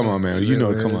story. Come on, man. You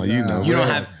know. Come on. You know. You don't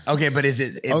have but is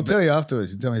it? I'll tell you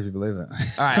afterwards. You tell me if you believe it.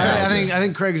 All right. I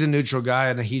think Craig's a neutral guy,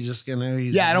 and he just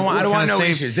he's Yeah, I don't want kinda no safe.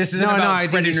 issues. This isn't no. about I think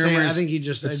spreading he's saying- rumors. I think he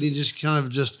just kind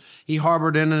of he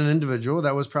harbored in an individual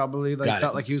that was probably Got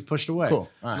felt it. like he was pushed away. Cool. All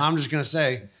right. And I'm just gonna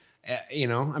say,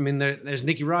 I mean, there's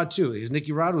Nicky Rod too.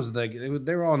 Nicky Rod was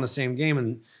they were all in the same game,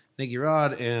 and Nicky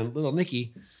Rod and little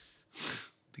Nicky,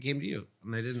 they came to you,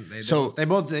 and they didn't. They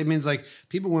both. It means like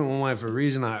people went one way for a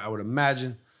reason. I would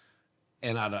imagine,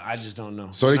 and I just don't know.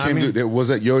 So they You know what came I mean? to.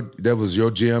 That was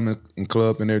your gym and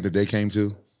club in there that they came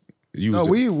to. You No, was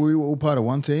we were all part of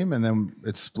one team, and then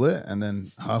it split, and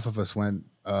then half of us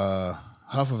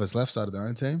left, started their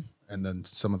own team, and then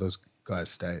some of those guys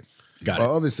stayed. Got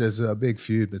Well, it. obviously, there's a big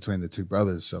feud between the two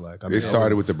brothers, so like, I mean, It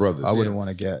started with the brothers. I wouldn't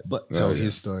want to tell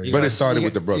his story. But it started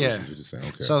with the brothers. Yeah. Is what you're saying.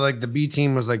 Okay. So like the B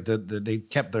team was like they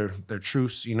kept their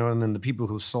truce, and then the people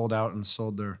who sold out and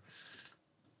sold their,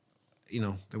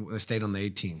 they stayed on the A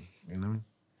team,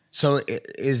 So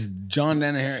is John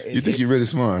Danaher? you think you're really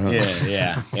smart, huh?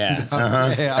 Yeah.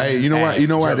 Hey, you know why? You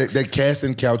know why that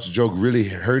casting couch joke really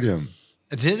hurt him?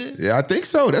 Did it? Yeah, I think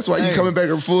so. That's why you coming back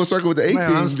in full circle with the 18.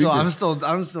 Man, I'm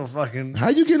still fucking. How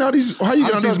you getting all these? How you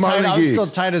getting all these modeling I'm gigs? still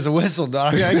tight as a whistle,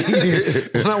 dog.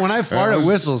 when I fart, it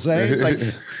whistles. Hey, it's like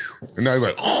And now he's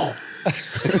like, oh.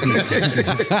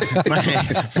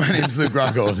 my name's Luke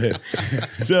Rockhold.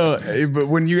 So, but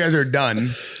when you guys are done,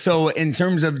 so in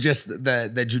terms of just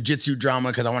the jiu-jitsu drama,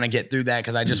 because I want to get through that,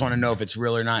 because I just want to know if it's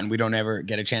real or not, and we don't ever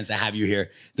get a chance to have you here.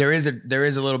 There is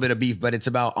a little bit of beef, but it's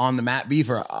about on the mat beef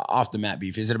or off the mat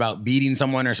beef. Is it about beating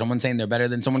someone or someone saying they're better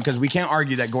than someone? Because we can't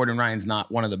argue that Gordon Ryan's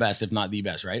not one of the best, if not the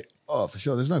best, right? Oh, for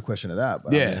sure. There's no question of that.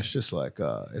 But Yeah. I mean, it's just like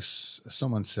if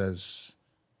someone says,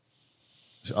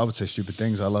 I would say stupid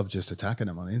things, I love just attacking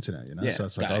them on the internet, you know? Yeah, So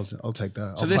it's like, I'll take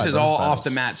that. So this is all off the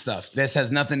mat stuff. This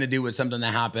has nothing to do with something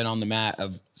that happened on the mat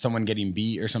of someone getting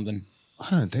beat or something.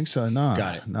 I don't think so. No.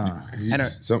 Got it. No.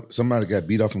 Somebody got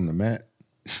beat off on the mat.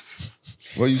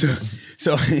 What you saying?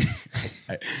 So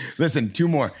listen, two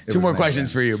more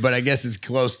questions for you, but I guess it's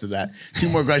close to that.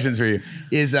 Two more questions for you.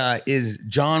 Is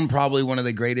John probably one of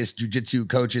the greatest jiu-jitsu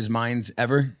coaches' minds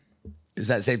ever? Is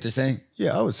that safe to say?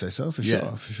 Yeah, I would say so, for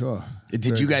sure.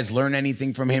 Did you guys learn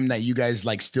anything from him that you guys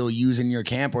like still use in your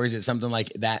camp, or is it something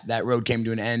like that road came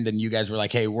to an end and you guys were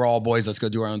like, hey, we're all boys, let's go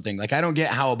do our own thing? Like, I don't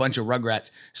get how a bunch of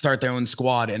rugrats start their own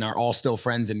squad and are all still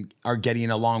friends and are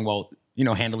getting along while, you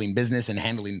know, handling business and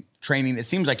handling training. It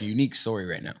seems like a unique story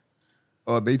right now.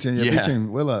 Oh, B-Team,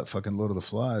 B-Team, we're like fucking Lord of the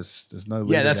Flies. There's no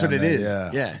leader that's down what it there.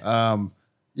 is. Yeah.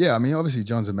 Yeah, I mean, obviously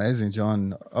John's amazing.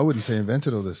 John, I wouldn't say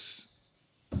invented all this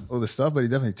stuff, but he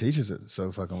definitely teaches it so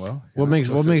fucking well. What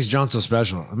makes John so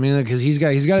special? I mean, because he's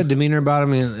got a demeanor about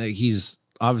him. And he's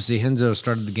obviously Henzo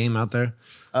started the game out there,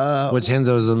 which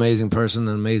Henzo is an amazing person,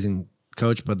 an amazing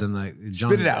coach. But then like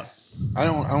John, Spit it out. I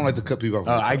don't like to cut people off.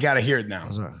 Oh, I gotta hear it now.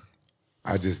 Sorry.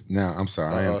 I'm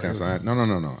sorry. I am kind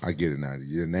of no. I get it now.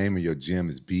 Your name of your gym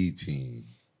is B Team.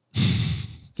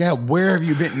 Yeah, where have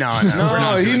you been? No,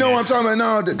 he know what I'm talking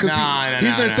about. No, because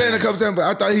he's been saying a couple times, but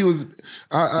I thought he was.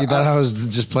 You thought I was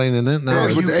just playing in it? No,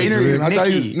 with the 18. I thought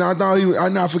he. No, I thought he.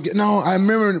 I forget. No, I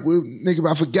remember nigga,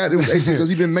 but I forgot it was 18 because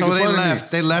he been making fun of me.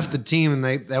 They left the team, and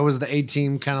that was the A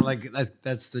team, kind of like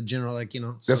that's the general, like, you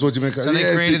know. That's what you meant. So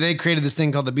they created this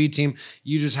thing called the B team.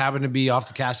 You just happened to be off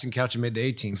the casting couch and made the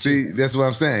A team. See, that's what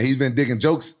I'm saying. He's been digging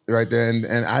jokes right there,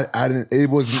 and I didn't.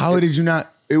 It was. How did you not?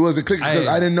 It wasn't clicking because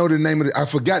I didn't know the name of it. I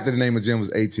forgot that the name of the gym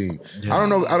was 18. Yeah. I don't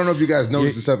know if you guys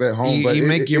noticed the stuff at home, but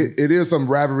it is some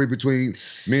rivalry between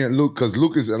me and Luke, because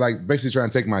Luke is like basically trying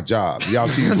to take my job. Y'all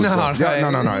see what's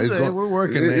no. We're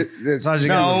working.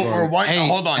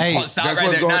 Hold on. Stop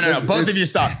right there. No. Both of you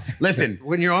stop. Listen.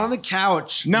 When you're on the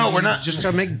couch, we're not just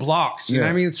trying to make blocks. You know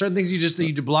what I mean? Certain things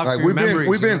you block like, your memories.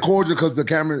 We've been cordial because the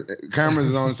cameras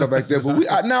and on and stuff like that.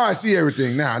 But now I see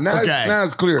everything now. Now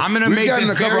it's clear. I'm gonna make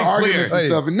this very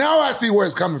clear. And now I see where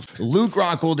it's coming from. Luke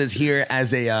Rockhold is here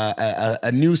as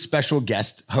a new special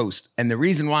guest host. And the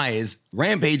reason why is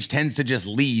Rampage tends to just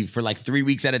leave for like 3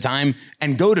 weeks at a time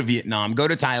and go to Vietnam, go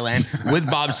to Thailand with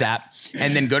Bob Sapp,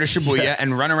 and then go to Shibuya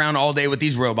and run around all day with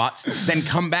these robots, then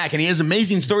come back. And he has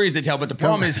amazing stories to tell, but the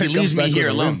problem is he leaves me here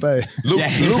alone.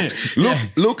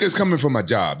 Luke is coming for my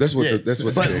job. That's what.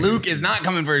 But Luke is not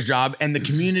coming for his job, and the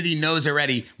community knows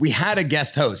already. We had a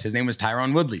guest host. His name was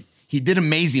Tyron Woodley. He did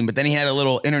amazing, but then he had a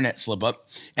little internet slip up.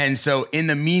 And so in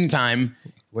the meantime...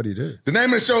 What do you do? The name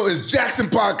of the show is JAXXON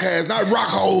Podcast, not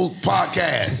Rockhold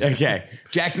Podcast. Okay.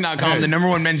 JAXXON.com, the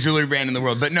 #1 men's jewelry brand in the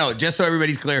world. But no, just so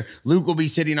everybody's clear, Luke will be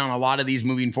sitting on a lot of these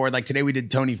moving forward. Like today we did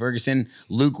Tony Ferguson.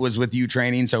 Luke was with you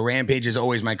training. So Rampage is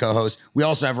always my co-host. We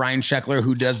also have Ryan Sheckler,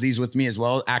 who does these with me as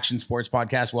well. Action Sports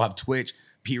Podcast. We'll have Twitch,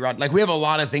 P-Rod. Like we have a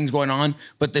lot of things going on.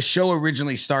 But the show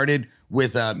originally started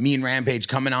with me and Rampage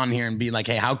coming on here and be like,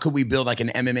 hey, how could we build like an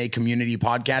MMA community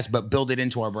podcast, but build it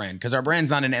into our brand? Because our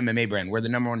brand's not an MMA brand. We're the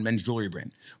 #1 men's jewelry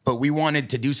brand. But we wanted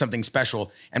to do something special.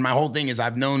 And my whole thing is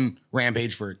I've known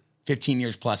Rampage for 15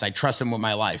 years plus. I trust him with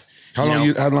my life. How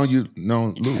long you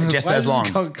known Luke? Just as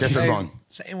long. Just as long.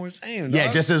 We're saying. Yeah,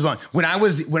 just as long. When I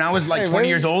was like 20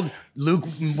 years old, Luke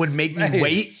would make me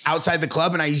wait outside the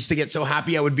club, and I used to get so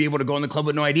happy I would be able to go in the club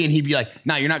with no ID, and he'd be like,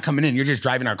 "Nah, you're not coming in. You're just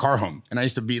driving our car home." And I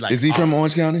used to be like, "Is he from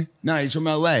Orange County?" No, he's from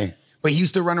LA. But he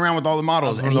used to run around with all the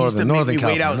models, and he used to make me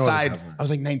wait outside. I was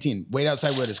like 19, wait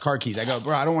outside with his car keys. I go,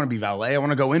 bro, I don't want to be valet. I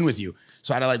want to go in with you.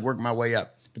 So I had to like work my way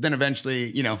up. But then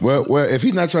eventually, you know. Well, if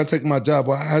he's not trying to take my job,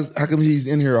 well, how come he's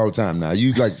in here all the time now?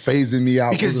 You like phasing me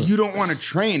out? Because you don't want to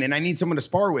train, and I need someone to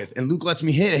spar with, and Luke lets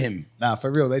me hit him. Nah, for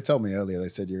real. They told me earlier. They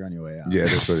said you're on your way out. Yeah,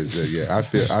 that's what it said. Yeah, I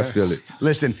feel it.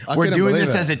 Listen, we're doing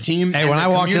this as a team. Hey, when I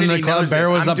walked into the club, Bear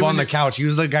was up on the couch. He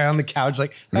was the guy on the couch,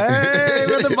 like, hey,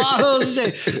 with the bottles.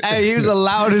 Hey, he was the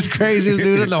loudest, craziest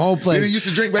dude in the whole place. He used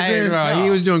to drink back then. Bro, he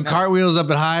was doing cartwheels up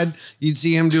at Hyde. You'd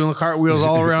see him doing cartwheels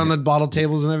all around the bottle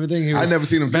tables and everything. I never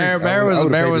seen him drink. Bear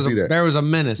was a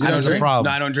menace. That was a problem.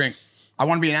 No, I don't drink. I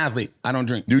want to be an athlete. I don't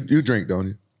drink. You drink, don't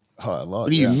you? Oh, a lot. What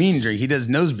do you mean drink? He does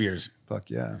nose beers. Fuck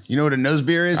yeah. You know what a nose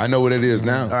beer is? I know what it is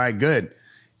now. All right, good.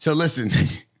 So listen,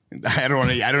 I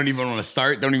don't even want to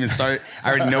start. Don't even start. I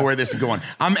already know where this is going.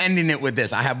 I'm ending it with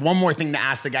this. I have one more thing to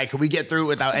ask the guy. Can we get through it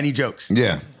without any jokes?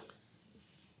 Yeah.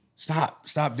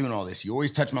 Stop doing all this. You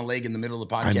always touch my leg in the middle of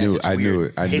the podcast. I knew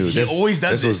it. He always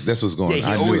does this. That's what's going on.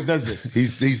 Yeah, he always does this.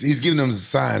 He's giving them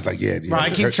signs like, yeah. Bro, I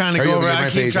keep trying to go over. I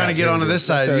keep trying to get onto this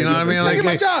side. You know what I mean? Like,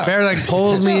 my job. Bear like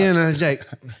pulls me in, and it's like,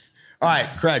 All right,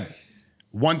 Craig.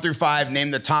 1 through 5. Name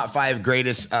the top 5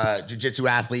 greatest jiu-jitsu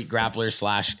athlete, grappler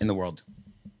 / in the world.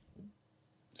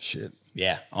 Shit.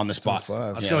 Yeah, on the spot. Top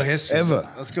 5. let's go history. Ever.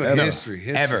 Let's go Ever. history.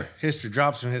 Ever. History.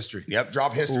 Drop some history. Yep,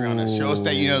 drop history on us. Show us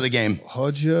that you know the game.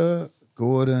 Hodger,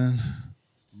 Gordon,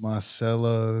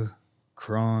 Marcelo,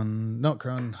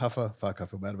 Huffer. Fuck, I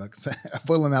feel bad about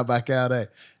pulling that back out, eh?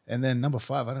 And then number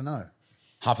 5, I don't know.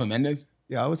 Hoffa Mendes?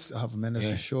 Yeah, I would say Huffer Mendes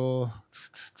for sure.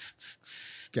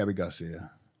 Gabby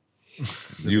Garcia.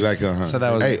 You like her, huh? So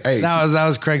that was hey, that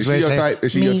was Craig's way is she to your say, type?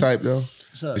 Is she your type though?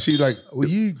 Is she like? Well,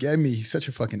 you gave me such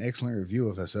a fucking excellent review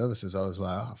of her services. I was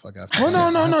like, oh, fuck. I have to Oh no.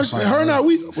 I have to find Her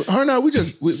and I,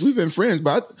 we've been friends.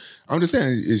 But I'm just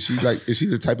saying, is she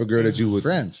the type of girl that you would?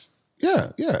 friends.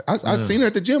 Yeah. I've seen her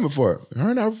at the gym before. Her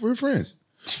and I were friends,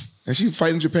 and she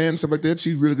fight in Japan and stuff like that.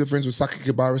 She's really good friends with Saki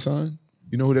Kibara-san.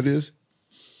 You know who that is?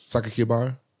 Saki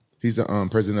Kibara. He's the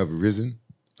president of Risen.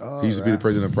 He used to be the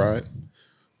president of Pride.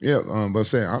 Yeah, but I'm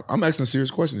saying I'm asking a serious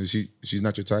question. Is she's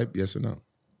not your type? Yes or no?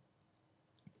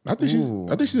 I think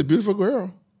she's a beautiful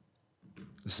girl.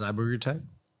 the Cyborg your type?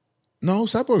 No,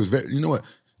 Cyborg is very. You know what?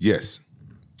 Yes,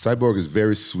 Cyborg is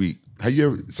very sweet. Have you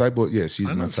ever Cyborg? Yeah,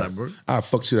 she's my type. Cyborg. I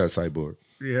fuck shit out of Cyborg.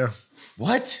 Yeah.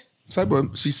 What?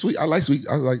 Cyborg, she's sweet. I like sweet.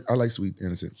 I like sweet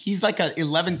innocent. He's like an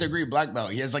 11th degree black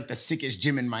belt. He has like the sickest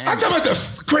gym in Miami. I'm talking about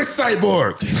the Chris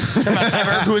Cyborg.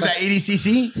 Cyborg, who is at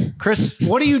ADCC? Chris,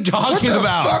 what are you talking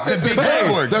about? The big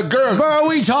Cyborg. The girl. Bro, what are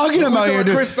we talking about here,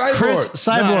 dude? Chris Cyborg. Chris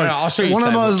Cyborg. No, I'll show you One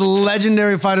of the Cyborg. most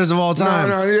legendary fighters of all time.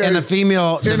 yeah. In the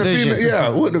female In the division. female, yeah.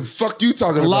 What the fuck you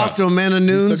talking Lost to about? Amanda He's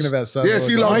Nunes. talking about Cyborg. Yeah,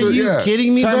 she lost. Are you yeah.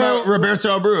 kidding me, Talking bro? about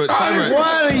Roberto Abreu. Cyborg.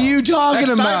 What are you talking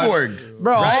That's about? Cyborg.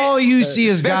 Bro, all you see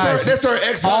is guys. That's her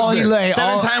ex-husband.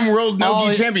 7-time world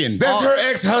no-gi champion. That's her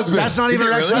ex-husband. That's not Is even it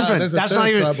her really? ex-husband. There's a That's not third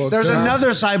even. cyborg There's too. another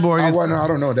cyborg. I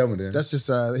don't know that one. Then That's just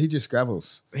he just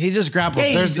scrabbles. He just grapples.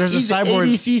 Hey, there's he's a cyborg. an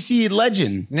ADCC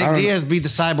legend. Nick Diaz beat the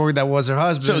cyborg that was her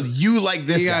husband. So you like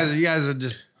this you guy? guys are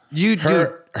just you.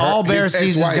 Her- all Bear his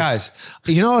sees his ex-wife. guys.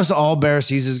 You know, it's all Bear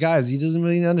sees his guys. He doesn't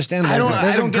really understand that. There's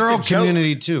I don't a get girl the joke.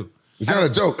 community too. it's not a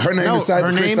joke. Her name is Cyborg.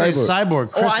 her Chris name Cyborg. is Cyborg.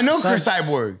 Oh, I know Chris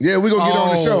Cyborg. Yeah, we're gonna get on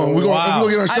the show. We're gonna wow.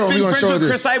 get on the show. I've We're been gonna friends show with this.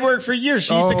 Chris Cyborg for years.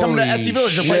 She used to come to Holy SC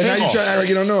Village to play Yeah, now you paintball. trying to act like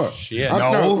you don't know her.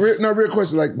 Shit. No, real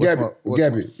question. Like Gabby,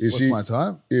 is what's she my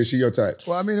type? Is she your type?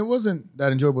 Well, I mean, it wasn't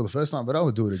that enjoyable the first time, but I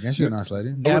would do it again. She's a nice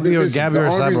lady. Gabby or Listen, Gabby or the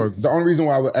only Cyborg. reason- the only reason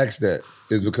why I would ask that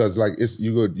is because like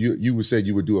you would say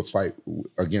you would do a fight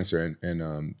against her,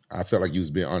 and I felt like you was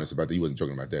being honest about that. You wasn't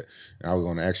joking about that. And I was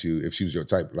going to ask you if she was your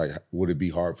type. Like, would it be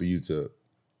hard for you to?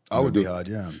 I would be hard,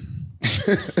 yeah.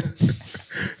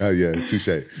 Oh yeah, touche.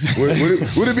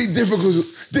 Would it be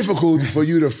difficult for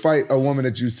you to fight a woman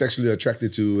that you sexually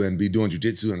attracted to and be doing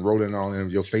jujitsu and rolling on and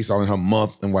your face all in her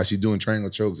muff and while she's doing triangle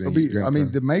chokes? And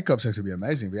The makeup sex would be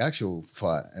amazing. The actual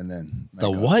fight and then The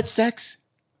makeup. what sex?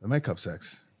 The makeup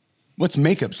sex. What's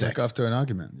makeup sex? Like after an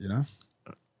argument, you know?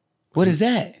 What is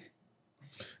that?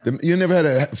 You never had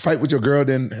a fight with your girl,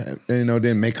 then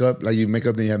make up, like you make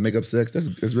up, then you have makeup sex. That's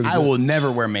really. I good. will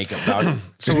never wear makeup, dog.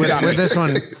 So with this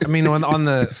one, I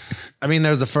mean,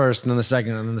 there's the first and then the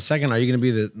second, and then the second. Are you going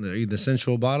to be the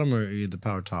sensual bottom or are you the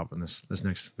power top in this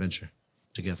next venture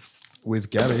together?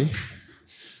 With Gabby.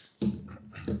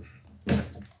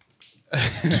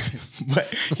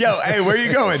 But, yo, hey, where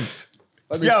you going?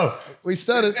 Yo, We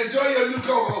started. Enjoy your new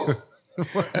co-host.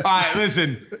 all right,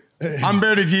 listen. I'm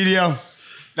Bear DeGidio.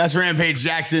 That's Rampage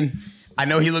Jackson. I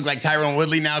know he looked like Tyrone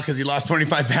Woodley now because he lost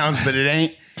 25 pounds, but it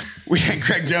ain't. We had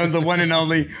Craig Jones, the one and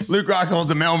only. Luke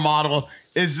Rockhold's a male model.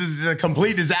 This is a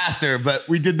complete disaster, but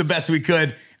we did the best we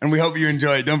could, and we hope you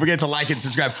enjoyed. Don't forget to like and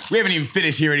subscribe. We haven't even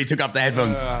finished. He already took off the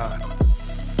headphones.